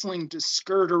wrestling to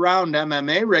skirt around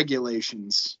MMA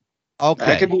regulations.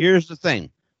 Okay, here's the thing.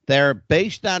 They're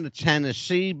based out of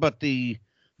Tennessee, but the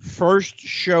first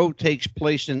show takes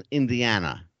place in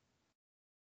Indiana.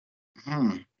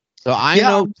 So I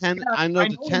know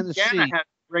the Tennessee Indiana has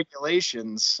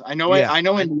regulations. I know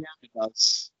Indiana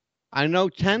does. I know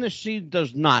Tennessee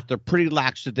does not. They're pretty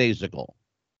lackadaisical.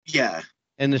 Yeah.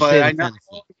 In the state of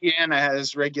Tennessee. Indiana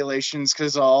has regulations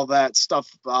because of all that stuff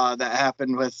that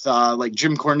happened with like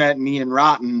Jim Cornette and Ian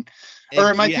Rotten. Or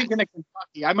am I thinking of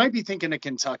Kentucky? I might be thinking of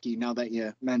Kentucky now that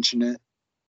you mention it.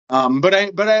 But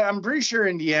I'm pretty sure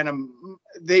Indiana,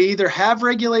 they either have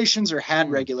regulations or had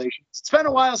regulations. It's been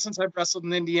a while since I've wrestled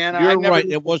in Indiana. You're right.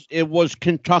 It was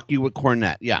Kentucky with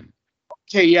Cornette. Yeah.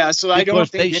 Okay. Yeah. So because I don't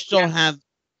think they still have.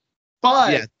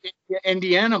 But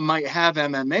Indiana might have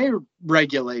MMA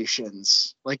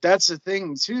regulations. Like that's the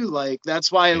thing too. Like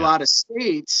that's why a lot of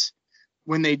states,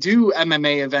 when they do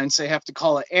MMA events, they have to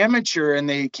call it amateur and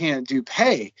they can't do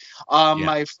pay.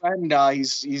 My friend,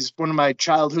 he's one of my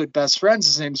childhood best friends.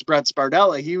 His name's Brett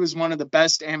Spardella. He was one of the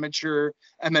best amateur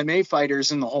MMA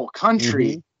fighters in the whole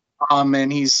country.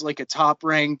 And he's like a top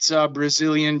ranked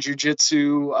Brazilian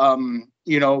jiu-jitsu,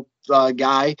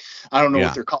 guy. I don't know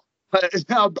what they're called.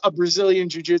 A Brazilian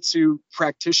jiu-jitsu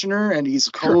practitioner, and he's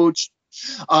a coach.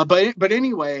 But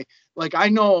anyway, like I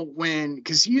know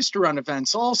because he used to run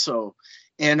events also,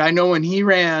 and I know when he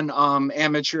ran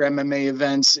amateur MMA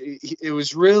events, it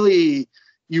was really,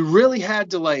 you really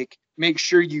had to like make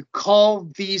sure you call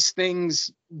these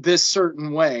things this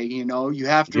certain way. You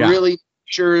have to really make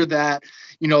sure that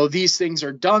these things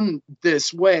are done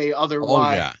this way.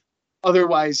 Otherwise,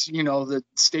 the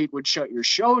state would shut your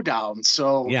show down.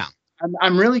 So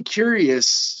I'm really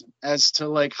curious as to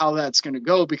like how that's going to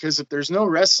go, because if there's no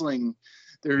wrestling,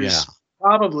 there's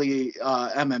probably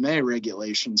MMA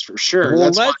regulations for sure. Well,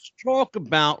 let's talk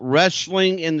about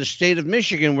wrestling in the state of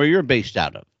Michigan, where you're based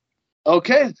out of.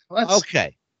 Okay.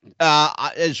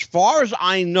 As far as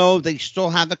I know, they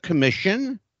still have a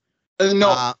commission.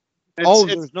 No.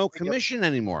 There's no commission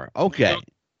anymore. Okay.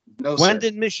 No, when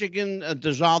did Michigan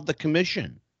dissolve the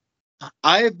commission?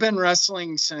 I have been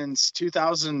wrestling since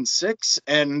 2006,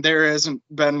 and there hasn't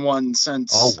been one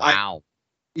since. Oh, wow.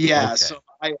 So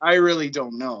I really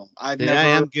don't know. I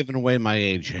am giving away my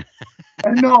age.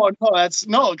 No,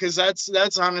 because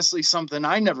that's honestly something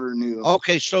I never knew.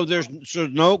 Okay, so there's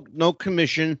no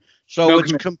commission, so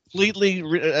it's completely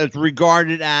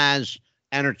regarded as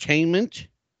entertainment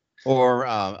or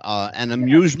an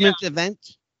amusement event.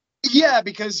 Yeah,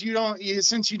 because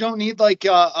since you don't need like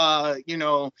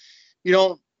you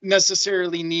don't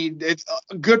necessarily need it.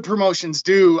 Good promotions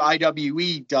do,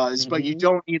 IWE does, but you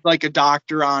don't need like a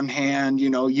doctor on hand. You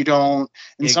don't.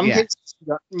 In some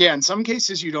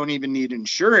cases, you don't even need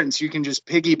insurance. You can just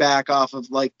piggyback off of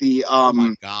like the oh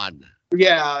my God.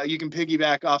 Yeah, you can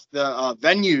piggyback off the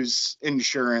venue's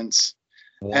insurance.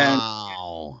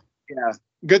 Wow. And,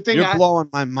 good thing you're blowing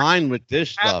my mind with this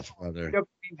stuff, brother.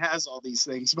 Has all these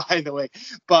things, by the way,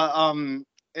 but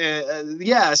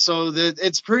so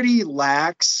it's pretty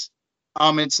lax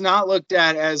It's not looked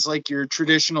at as like your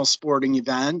traditional sporting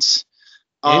events.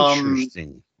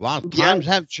 Interesting. Wow, Yeah, times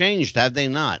have changed, have they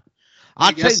not?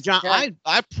 I'll tell you, yes, John, yeah,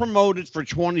 I promoted for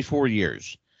 24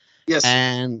 years, yes.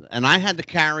 and I had to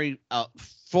carry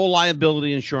full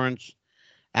liability insurance,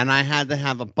 and I had to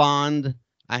have a bond.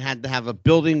 I had to have a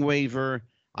building waiver.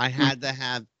 I had to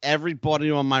have everybody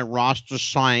on my roster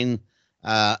sign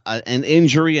an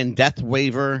injury and death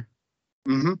waiver.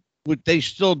 Mm-hmm. Would they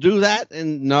still do that?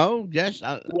 And no, yes.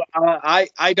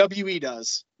 IWE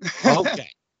does. Okay,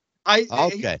 I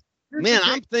okay. Here's the Man, thing.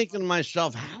 I'm thinking to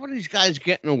myself, how are these guys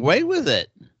getting away with it?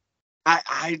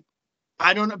 I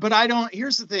don't know, but I don't.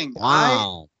 Here's the thing.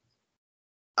 Wow.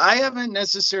 I haven't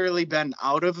necessarily been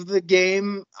out of the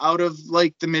game, out of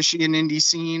like the Michigan indie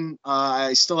scene.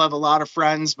 I still have a lot of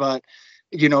friends, but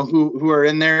who are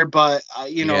in there. But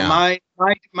Yeah.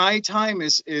 my time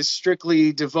is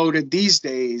strictly devoted these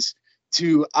days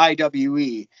to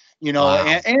IWE.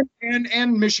 Wow.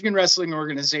 And Michigan Wrestling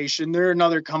Organization. They're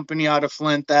another company out of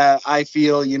Flint that I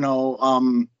feel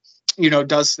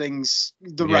does things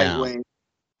the right Yeah. way.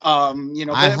 I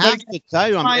But have again, to tell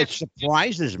you, my it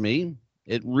surprises me.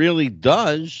 It really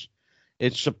does.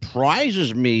 It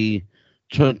surprises me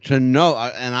to know,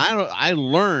 and I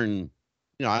learn,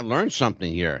 I learned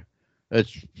something here.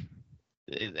 It's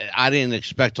I didn't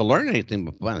expect to learn anything,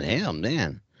 but hell,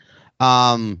 man,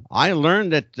 I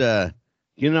learned that the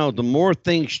more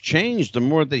things change, the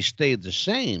more they stay the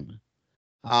same.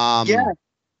 yeah,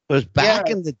 Because yeah. back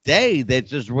in the day,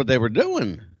 that's just what they were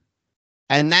doing.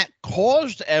 And that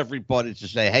caused everybody to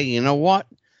say, hey, you know what?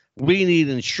 We need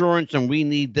insurance and we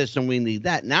need this and we need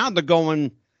that. Now they're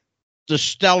going the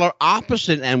stellar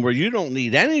opposite end where you don't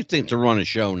need anything to run a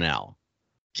show now.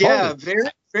 Yeah, Holy very,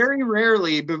 crap. very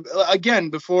rarely. But again,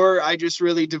 before I just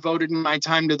really devoted my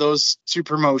time to those two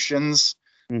promotions.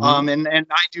 Mm-hmm. And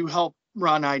I do help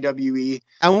run IWE.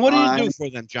 And what do you Uh, do for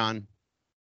them, John?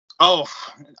 oh,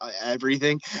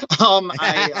 everything.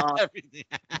 I Everything.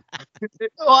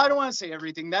 well, I don't want to say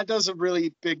everything. That does a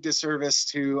really big disservice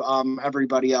to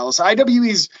everybody else.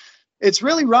 IWE's it's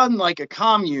really run like a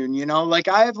commune, like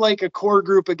I have like a core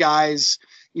group of guys,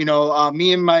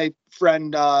 me and my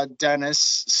friend Dennis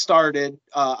started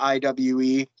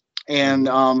IWE, and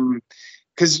Mm-hmm.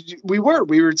 because we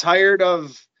were tired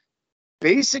of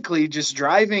basically just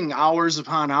driving hours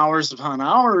upon hours upon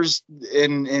hours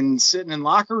and sitting in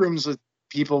locker rooms with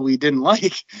people we didn't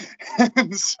like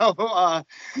and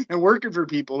and working for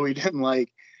people we didn't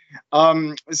like.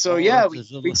 So Oh, yeah, we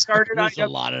there's started there's a IWE.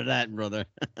 lot of that, brother.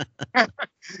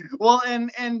 Well,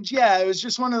 and yeah, it was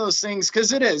just one of those things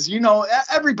because it is,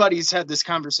 everybody's had this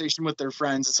conversation with their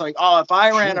friends. It's like, oh, if I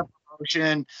ran a Sure.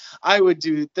 promotion, I would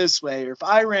do it this way, or if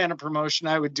I ran a promotion,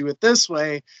 I would do it this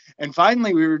way. And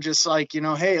finally, we were just like,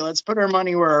 hey, let's put our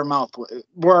money where our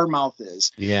mouth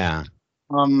is. Yeah.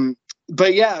 Um,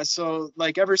 but yeah, so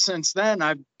like ever since then,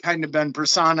 I've kind of been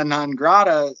persona non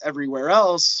grata everywhere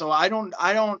else. So I don't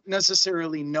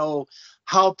necessarily know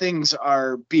how things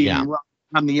are being Yeah. run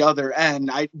on the other end.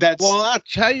 Well, I'll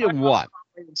tell you I'm not what.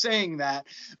 saying that,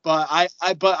 but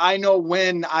I know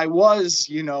when I was,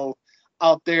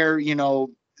 out there,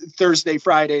 Thursday,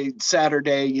 Friday,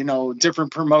 Saturday,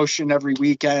 different promotion every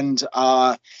weekend.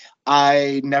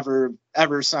 I never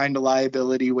ever signed a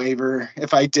liability waiver.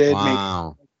 If I did, maybe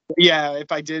Wow. yeah,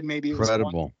 if I did, maybe it was one.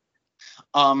 Incredible.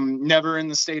 Never in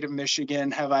the state of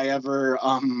Michigan have I ever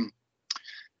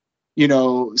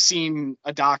seen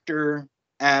a doctor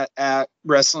at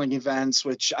wrestling events,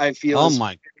 which I feel Oh, is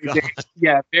my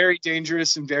God. very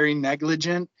dangerous and very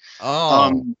negligent. Oh,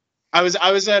 Um, I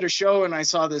was at a show and I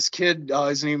saw this kid.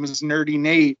 His name was Nerdy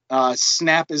Nate.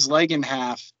 Snap his leg in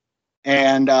half,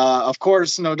 and of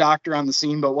course, no doctor on the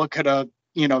scene. But what could a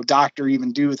doctor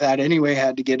even do with that anyway?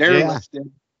 Had to get yeah.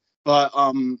 airlifted. But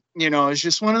it's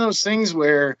just one of those things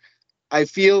where I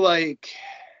feel like,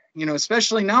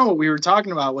 especially now what we were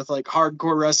talking about with like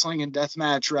hardcore wrestling and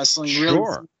deathmatch wrestling really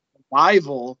Sure.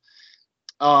 revival.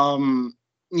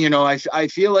 I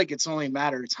feel like it's only a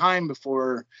matter of time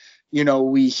before,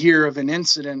 we hear of an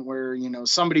incident where,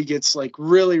 somebody gets like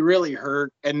really, really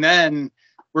hurt, and then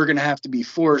we're going to have to be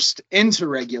forced into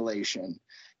regulation,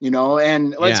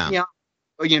 and let's Yeah. be honest,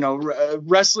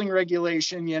 wrestling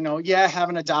regulation, yeah,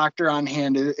 having a doctor on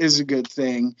hand is a good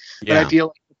thing, but I Yeah. feel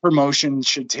like the promotion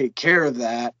should take care of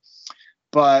that.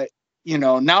 But,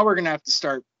 now we're going to have to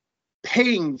start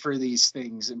paying for these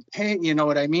things and paying, you know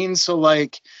what I mean? So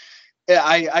like,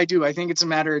 I do. I think it's a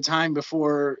matter of time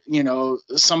before,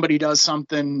 somebody does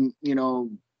something,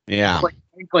 Yeah. quite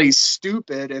frankly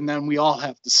stupid, and then we all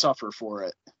have to suffer for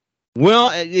it.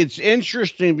 Well, it's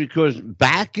interesting because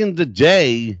back in the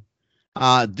day,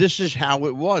 This is how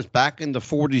it was back in the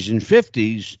 40s and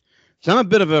 50s. So I'm a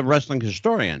bit of a wrestling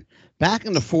historian. Back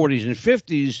in the 40s and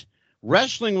 50s,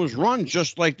 wrestling was run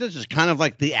just like this. It's kind of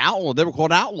like the outlaw. They were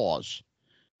called outlaws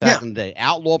back in the day,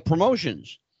 outlaw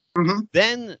promotions. Mm-hmm.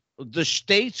 Then the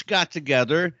states got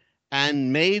together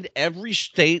and made every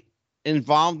state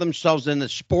involve themselves in the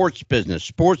sports business,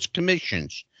 sports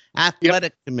commissions,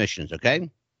 athletic commissions, okay?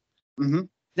 Mm-hmm.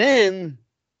 Then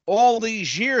all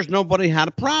these years, nobody had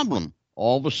a problem.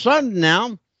 All of a sudden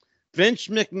now, Vince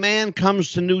McMahon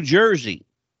comes to New Jersey.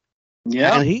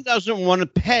 Yeah. And he doesn't want to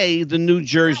pay the New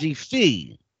Jersey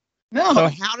fee. No. So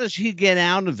how does he get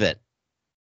out of it?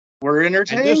 We're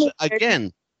entertained.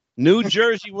 Again, New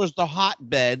Jersey was the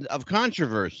hotbed of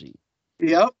controversy.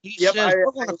 Yep. He says,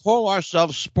 we're going to call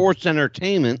ourselves sports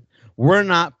entertainment. We're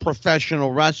not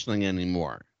professional wrestling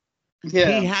anymore.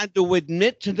 Yeah. He had to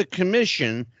admit to the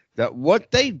commission that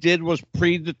what they did was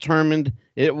predetermined.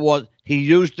 He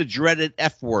used the dreaded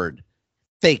F word,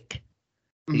 fake.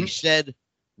 Mm-hmm. He said,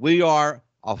 we are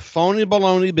a phony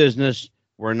baloney business.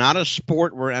 We're not a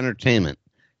sport. We're entertainment.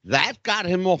 That got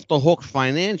him off the hook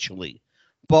financially.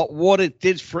 But what it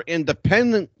did for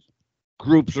independent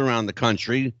groups around the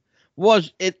country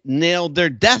was it nailed their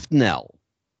death knell.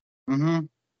 Mm-hmm.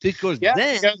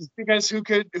 Because who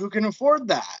can afford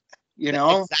that? You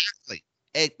know? Exactly.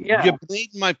 You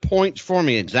made my point for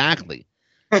me. Exactly.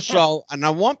 So, and I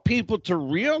want people to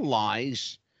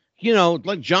realize,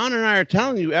 like John and I are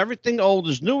telling you, everything old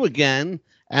is new again.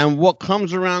 And what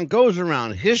comes around goes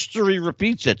around. History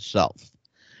repeats itself.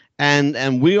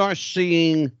 And we are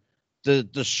seeing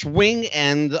the swing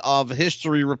end of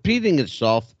history repeating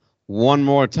itself one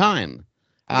more time.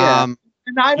 Yeah. And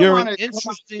I don't want to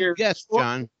interesting guest,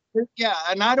 John. Yeah,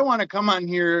 and I don't want to come on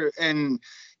here and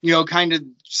kind of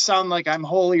sound like I'm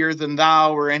holier than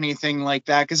thou or anything like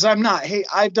that, because I'm not. Hey,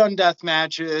 I've done death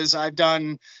matches, I've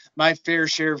done my fair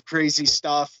share of crazy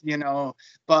stuff,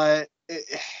 but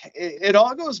it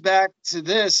all goes back to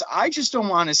this. I just don't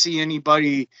want to see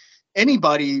anybody,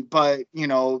 but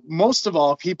most of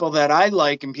all, people that I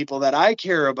like and people that I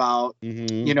care about,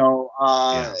 end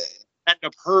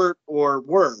up hurt or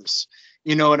worse.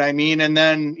 You know what I mean? And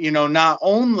then, not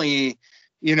only,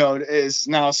 is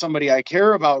now somebody I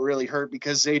care about really hurt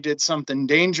because they did something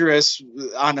dangerous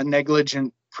on a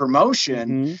negligent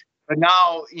promotion, but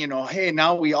now, hey,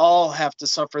 now we all have to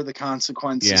suffer the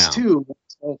consequences too.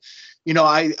 So,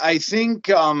 I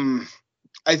think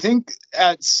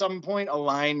at some point a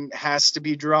line has to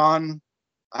be drawn.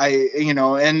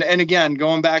 And again,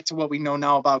 going back to what we know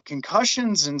now about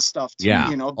concussions and stuff too,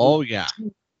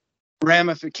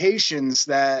 ramifications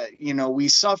that we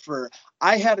suffer.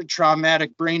 I had a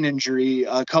traumatic brain injury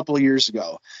a couple of years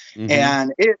ago,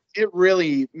 and it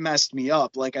really messed me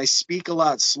up. Like, I speak a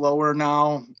lot slower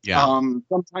now.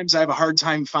 Sometimes I have a hard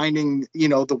time finding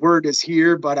the word is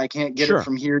here, but I can't get it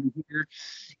from here to here.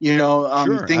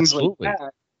 Things absolutely. like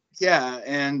that. Yeah,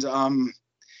 and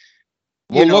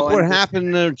look what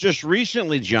happened just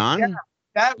recently, John.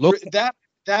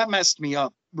 That messed me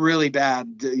up really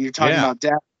bad. You're talking about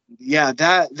that. Yeah,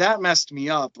 that messed me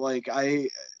up. Like,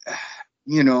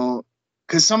 because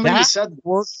somebody that said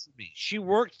worked for me. She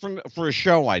worked for a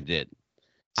show I did.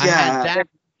 I had that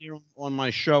on my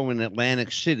show in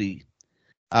Atlantic City,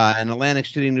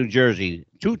 New Jersey,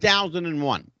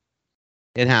 2001.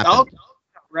 It happened. Oh,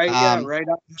 right. Right.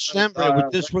 December.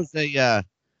 This was a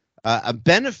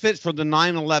benefit for the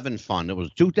 9/11 fund. It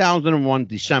was 2001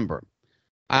 December.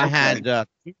 I had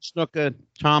Snuka,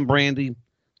 Tom Brandy,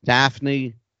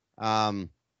 Daphne,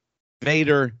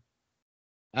 Vader,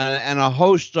 and a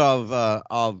host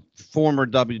of former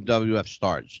WWF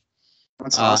stars.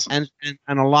 That's awesome.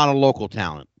 And a lot of local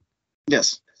talent.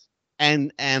 Yes.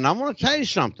 And I want to tell you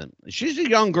something. She's a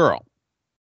young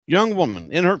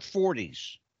woman in her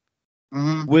 40s,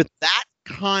 with that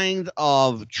kind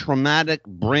of traumatic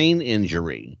brain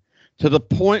injury to the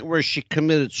point where she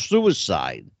committed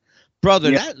suicide.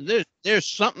 Brother, there's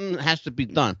something that has to be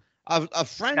done. A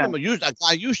friend of mine,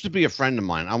 I used to be a friend of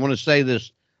mine. I want to say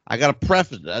this. I got to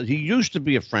preface that. He used to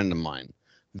be a friend of mine.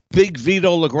 Big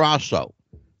Vito LaGrasso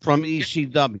from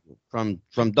ECW, from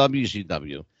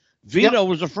WCW. Vito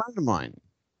was a friend of mine.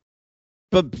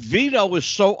 But Vito was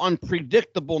so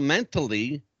unpredictable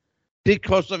mentally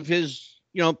because of his,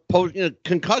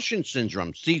 concussion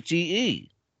syndrome, CTE.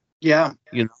 Yeah.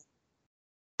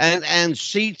 And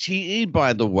CTE,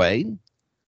 by the way,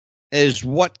 is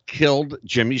what killed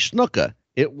Jimmy Snuka.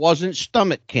 It wasn't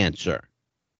stomach cancer.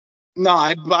 No,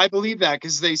 I believe that,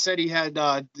 because they said he had,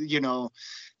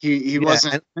 he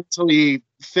wasn't mentally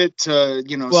fit to,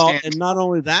 Well, stand. and not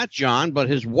only that, John, but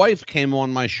his wife came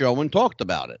on my show and talked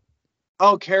about it.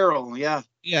 Oh, Carol, yeah.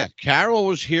 Yeah, Carol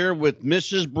was here with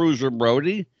Mrs. Bruiser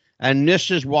Brody and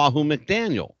Mrs. Wahoo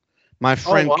McDaniel. My Oh,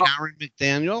 friend wow. Karen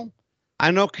McDaniel.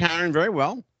 I know Karen very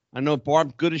well. I know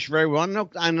Barb Goodish very well.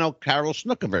 I know Carol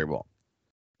Snooker very well.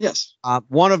 Yes.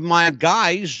 One of my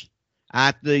guys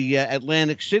at the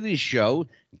Atlantic City show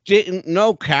didn't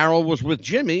know Carol was with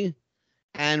Jimmy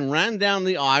and ran down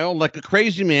the aisle like a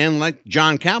crazy man, like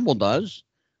John Campbell does,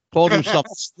 called himself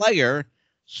Slayer.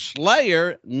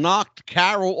 Slayer knocked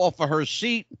Carol off of her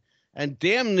seat and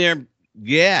damn near,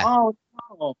 yeah. Oh,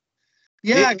 no.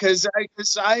 Yeah, because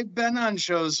I've been on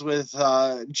shows with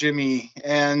Jimmy,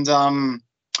 and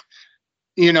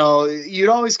you'd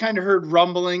always kind of heard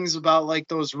rumblings about like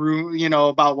those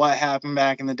about what happened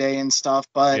back in the day and stuff,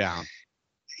 but Yeah.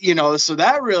 So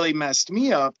that really messed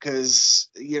me up because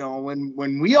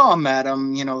when we all met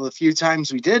him, the few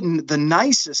times we did, the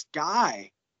nicest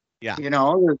guy. Yeah.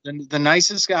 The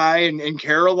nicest guy, and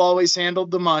Carol always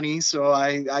handled the money, so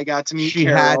I got to meet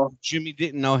Carol. Jimmy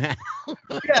didn't know how.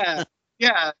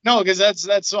 Yeah, no, because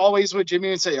that's always what Jimmy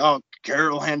would say. Oh,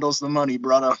 Carol handles the money,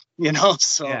 brother.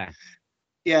 So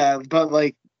yeah, but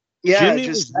like, yeah, Jimmy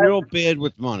was real bad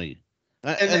with money,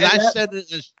 and I said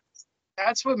it as.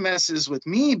 That's what messes with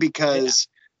me because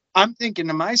I'm thinking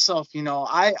to myself,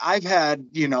 I've had,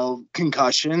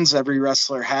 concussions, every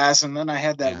wrestler has. And then I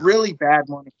had that really bad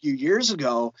one a few years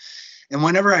ago. And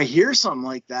whenever I hear something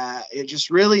like that, it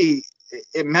just really,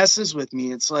 it messes with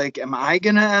me. It's like, am I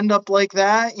going to end up like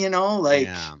that? And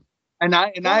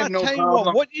I have no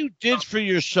problem. What you did for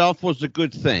yourself was a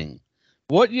good thing.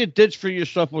 What you did for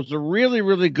yourself was a really,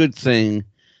 really good thing.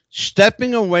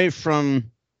 Stepping away from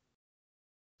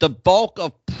the bulk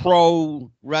of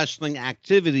pro wrestling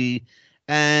activity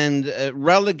and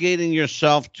relegating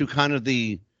yourself to kind of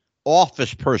the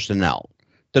office personnel,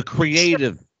 the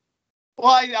creative.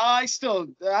 Well, I still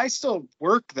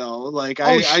work though. Like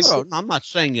I'm not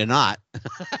saying you're not.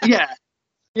 Yeah.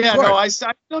 No, I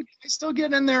still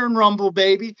get in there and rumble,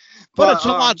 baby. But it's a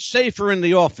lot safer in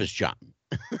the office, John.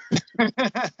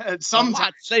 Sometimes a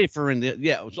lot safer in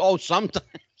the sometimes.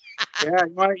 Yeah,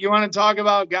 you want to talk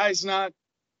about guys not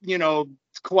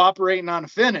cooperating on a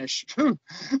finish.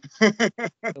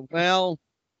 Well,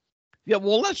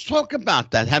 let's talk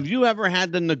about that. Have you ever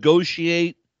had to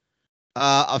negotiate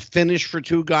a finish for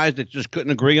two guys that just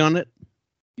couldn't agree on it?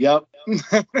 Yep.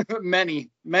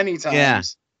 many times. Yeah.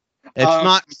 It's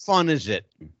not fun, is it?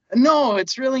 No,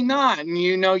 it's really not. And,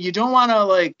 you don't want to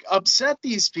like upset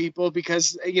these people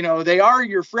because, they are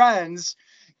your friends,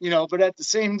 but at the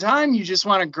same time, you just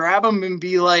want to grab them and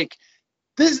be like,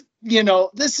 this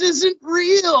isn't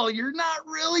real. You're not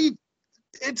really.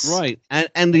 It's right.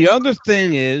 And the other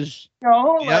thing is,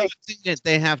 other thing that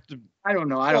they have to. I don't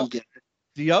know. I don't get it.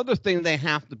 The other thing they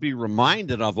have to be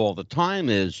reminded of all the time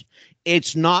is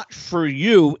it's not for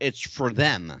you. It's for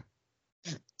them.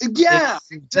 Yeah.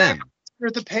 Exactly. For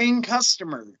the paying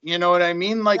customer. You know what I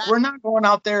mean? Like we're not going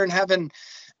out there and having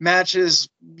matches,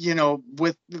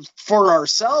 for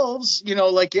ourselves,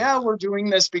 we're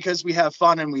doing this because we have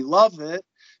fun and we love it.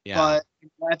 Yeah. But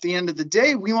at the end of the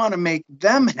day, we want to make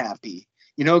them happy,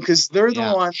 because they're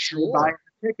the ones who are buying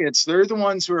the tickets. They're the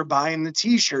ones who are buying the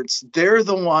T-shirts. They're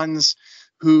the ones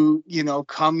who,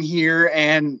 come here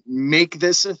and make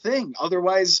this a thing.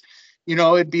 Otherwise,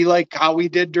 it'd be like how we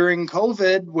did during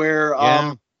COVID where,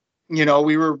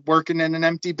 we were working in an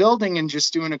empty building and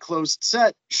just doing a closed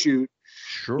set shoot.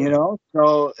 Sure.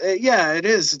 So it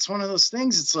is. It's one of those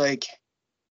things. It's like,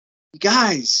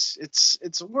 guys,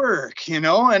 it's work, and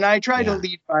I try to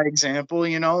lead by example,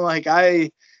 like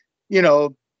I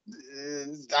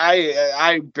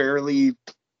barely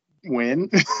win,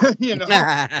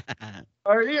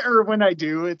 or when I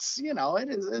do, it's,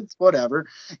 it's whatever,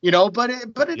 but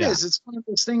it is, it's one of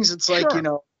those things. It's like,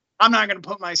 I'm not going to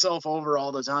put myself over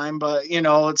all the time, but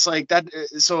it's like that.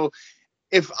 So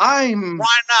if I'm,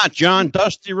 why not, John?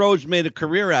 Dusty Rhodes made a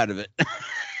career out of it.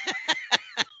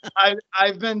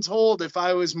 I've been told if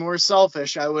I was more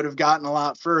selfish, I would have gotten a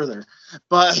lot further.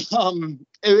 But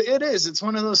it is. It's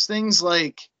one of those things.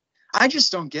 Like I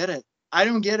just don't get it. I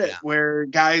don't get it where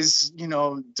guys,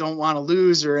 don't want to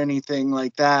lose or anything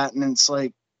like that. And it's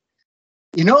like,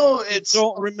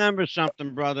 remember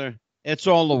something, brother. It's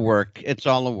all the work. It's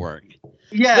all the work.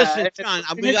 Yeah. Listen, John,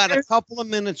 we got a couple of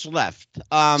minutes left.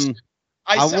 I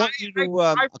want you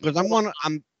to because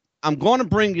I'm going to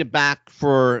bring you back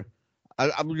for.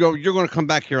 You're going to come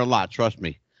back here a lot. Trust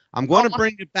me. I'm going to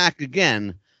bring you back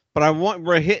again, but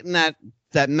we're hitting that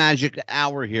magic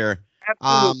hour here.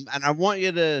 And I want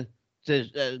you to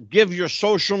give your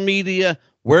social media.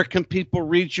 Where can people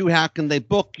reach you? How can they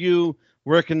book you?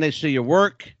 Where can they see your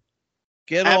work?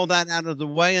 get all that out of the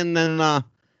way, and then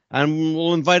and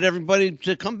we'll invite everybody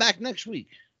to come back next week.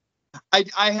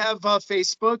 I have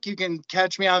Facebook. You can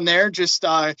catch me on there. Just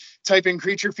type in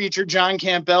Creature Feature John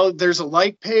Campbell. There's a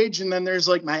like page, and then there's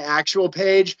like my actual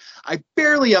page. I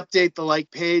barely update the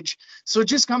like page, so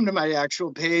just come to my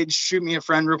actual page, shoot me a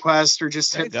friend request, or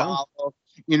just hit follow.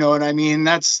 You know what I mean?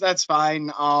 That's fine.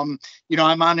 You know,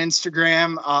 I'm on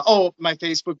Instagram. My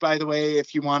Facebook, by the way,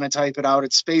 if you want to type it out,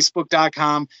 it's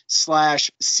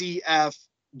facebook.com/CF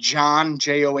John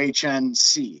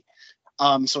JOHNC.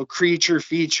 So Creature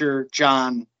Feature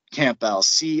John Campbell,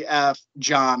 CF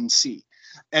John C.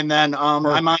 And then I'm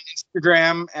on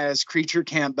Instagram as Creature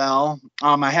Campbell.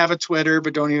 I have a Twitter,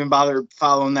 but don't even bother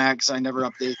following that because I never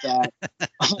update that.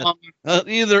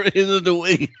 Either do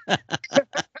we.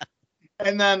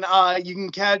 And then you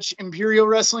can catch Imperial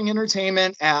Wrestling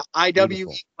Entertainment at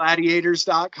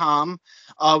iwegladiators.com.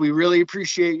 We really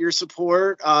appreciate your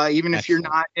support. Even if you're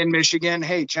not in Michigan,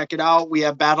 hey, check it out. We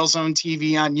have Battlezone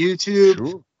TV on YouTube.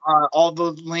 Sure. All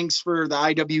the links for the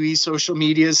IWE social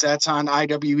medias, that's on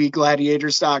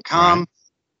iwegladiators.com.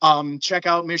 Right. Check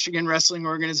out Michigan Wrestling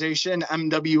Organization,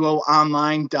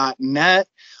 MWOonline.net.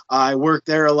 I work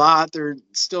there a lot. They're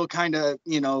still kind of,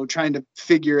 trying to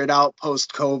figure it out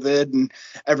post-COVID and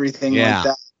everything like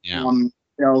that. Yeah.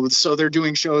 So they're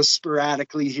doing shows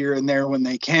sporadically here and there when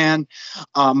they can.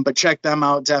 But check them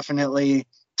out definitely.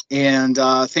 And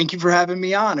thank you for having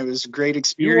me on. It was a great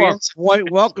experience. You are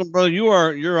quite welcome, brother.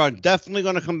 You're definitely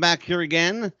going to come back here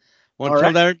again. I want to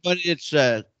tell everybody it's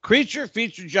Creature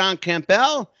Feature John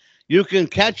Campbell. You can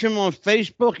catch him on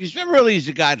Facebook. He's a really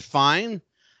easy guy to find.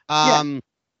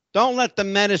 Don't let the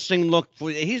menacing look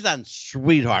for you. He's a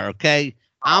sweetheart, okay?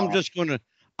 I'm going to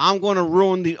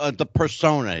ruin the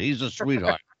persona. He's a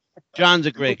sweetheart. John's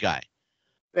a great guy.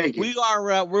 Thank you.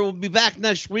 We'll be back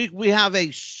next week. We have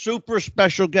a super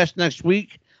special guest next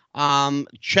week.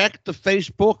 Check the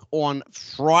Facebook on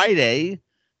Friday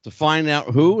to find out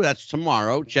who. That's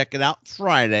tomorrow. Check it out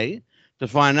Friday to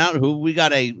find out who. We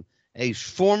got a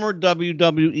former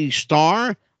WWE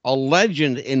star, a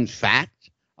legend, in fact,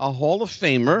 a Hall of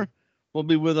Famer, will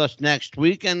be with us next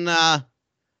week, and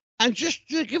just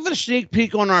to give it a sneak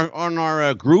peek on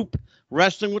our group,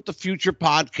 Wrestling with the Future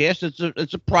Podcast.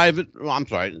 It's a private. I'm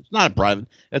sorry, it's not a private.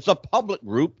 It's a public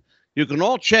group. You can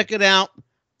all check it out.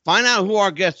 Find out who our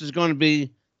guest is going to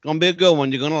be. Going to be a good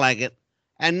one. You're going to like it.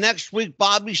 And next week,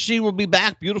 Bobby C will be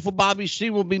back. Beautiful Bobby C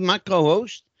will be my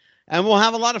co-host, and we'll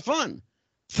have a lot of fun.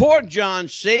 For John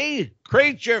C.,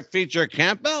 Creature Feature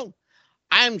Campbell,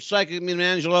 I'm Psychic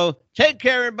Michelangelo. Take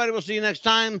care, everybody. We'll see you next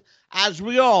time as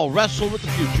we all wrestle with the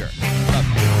future.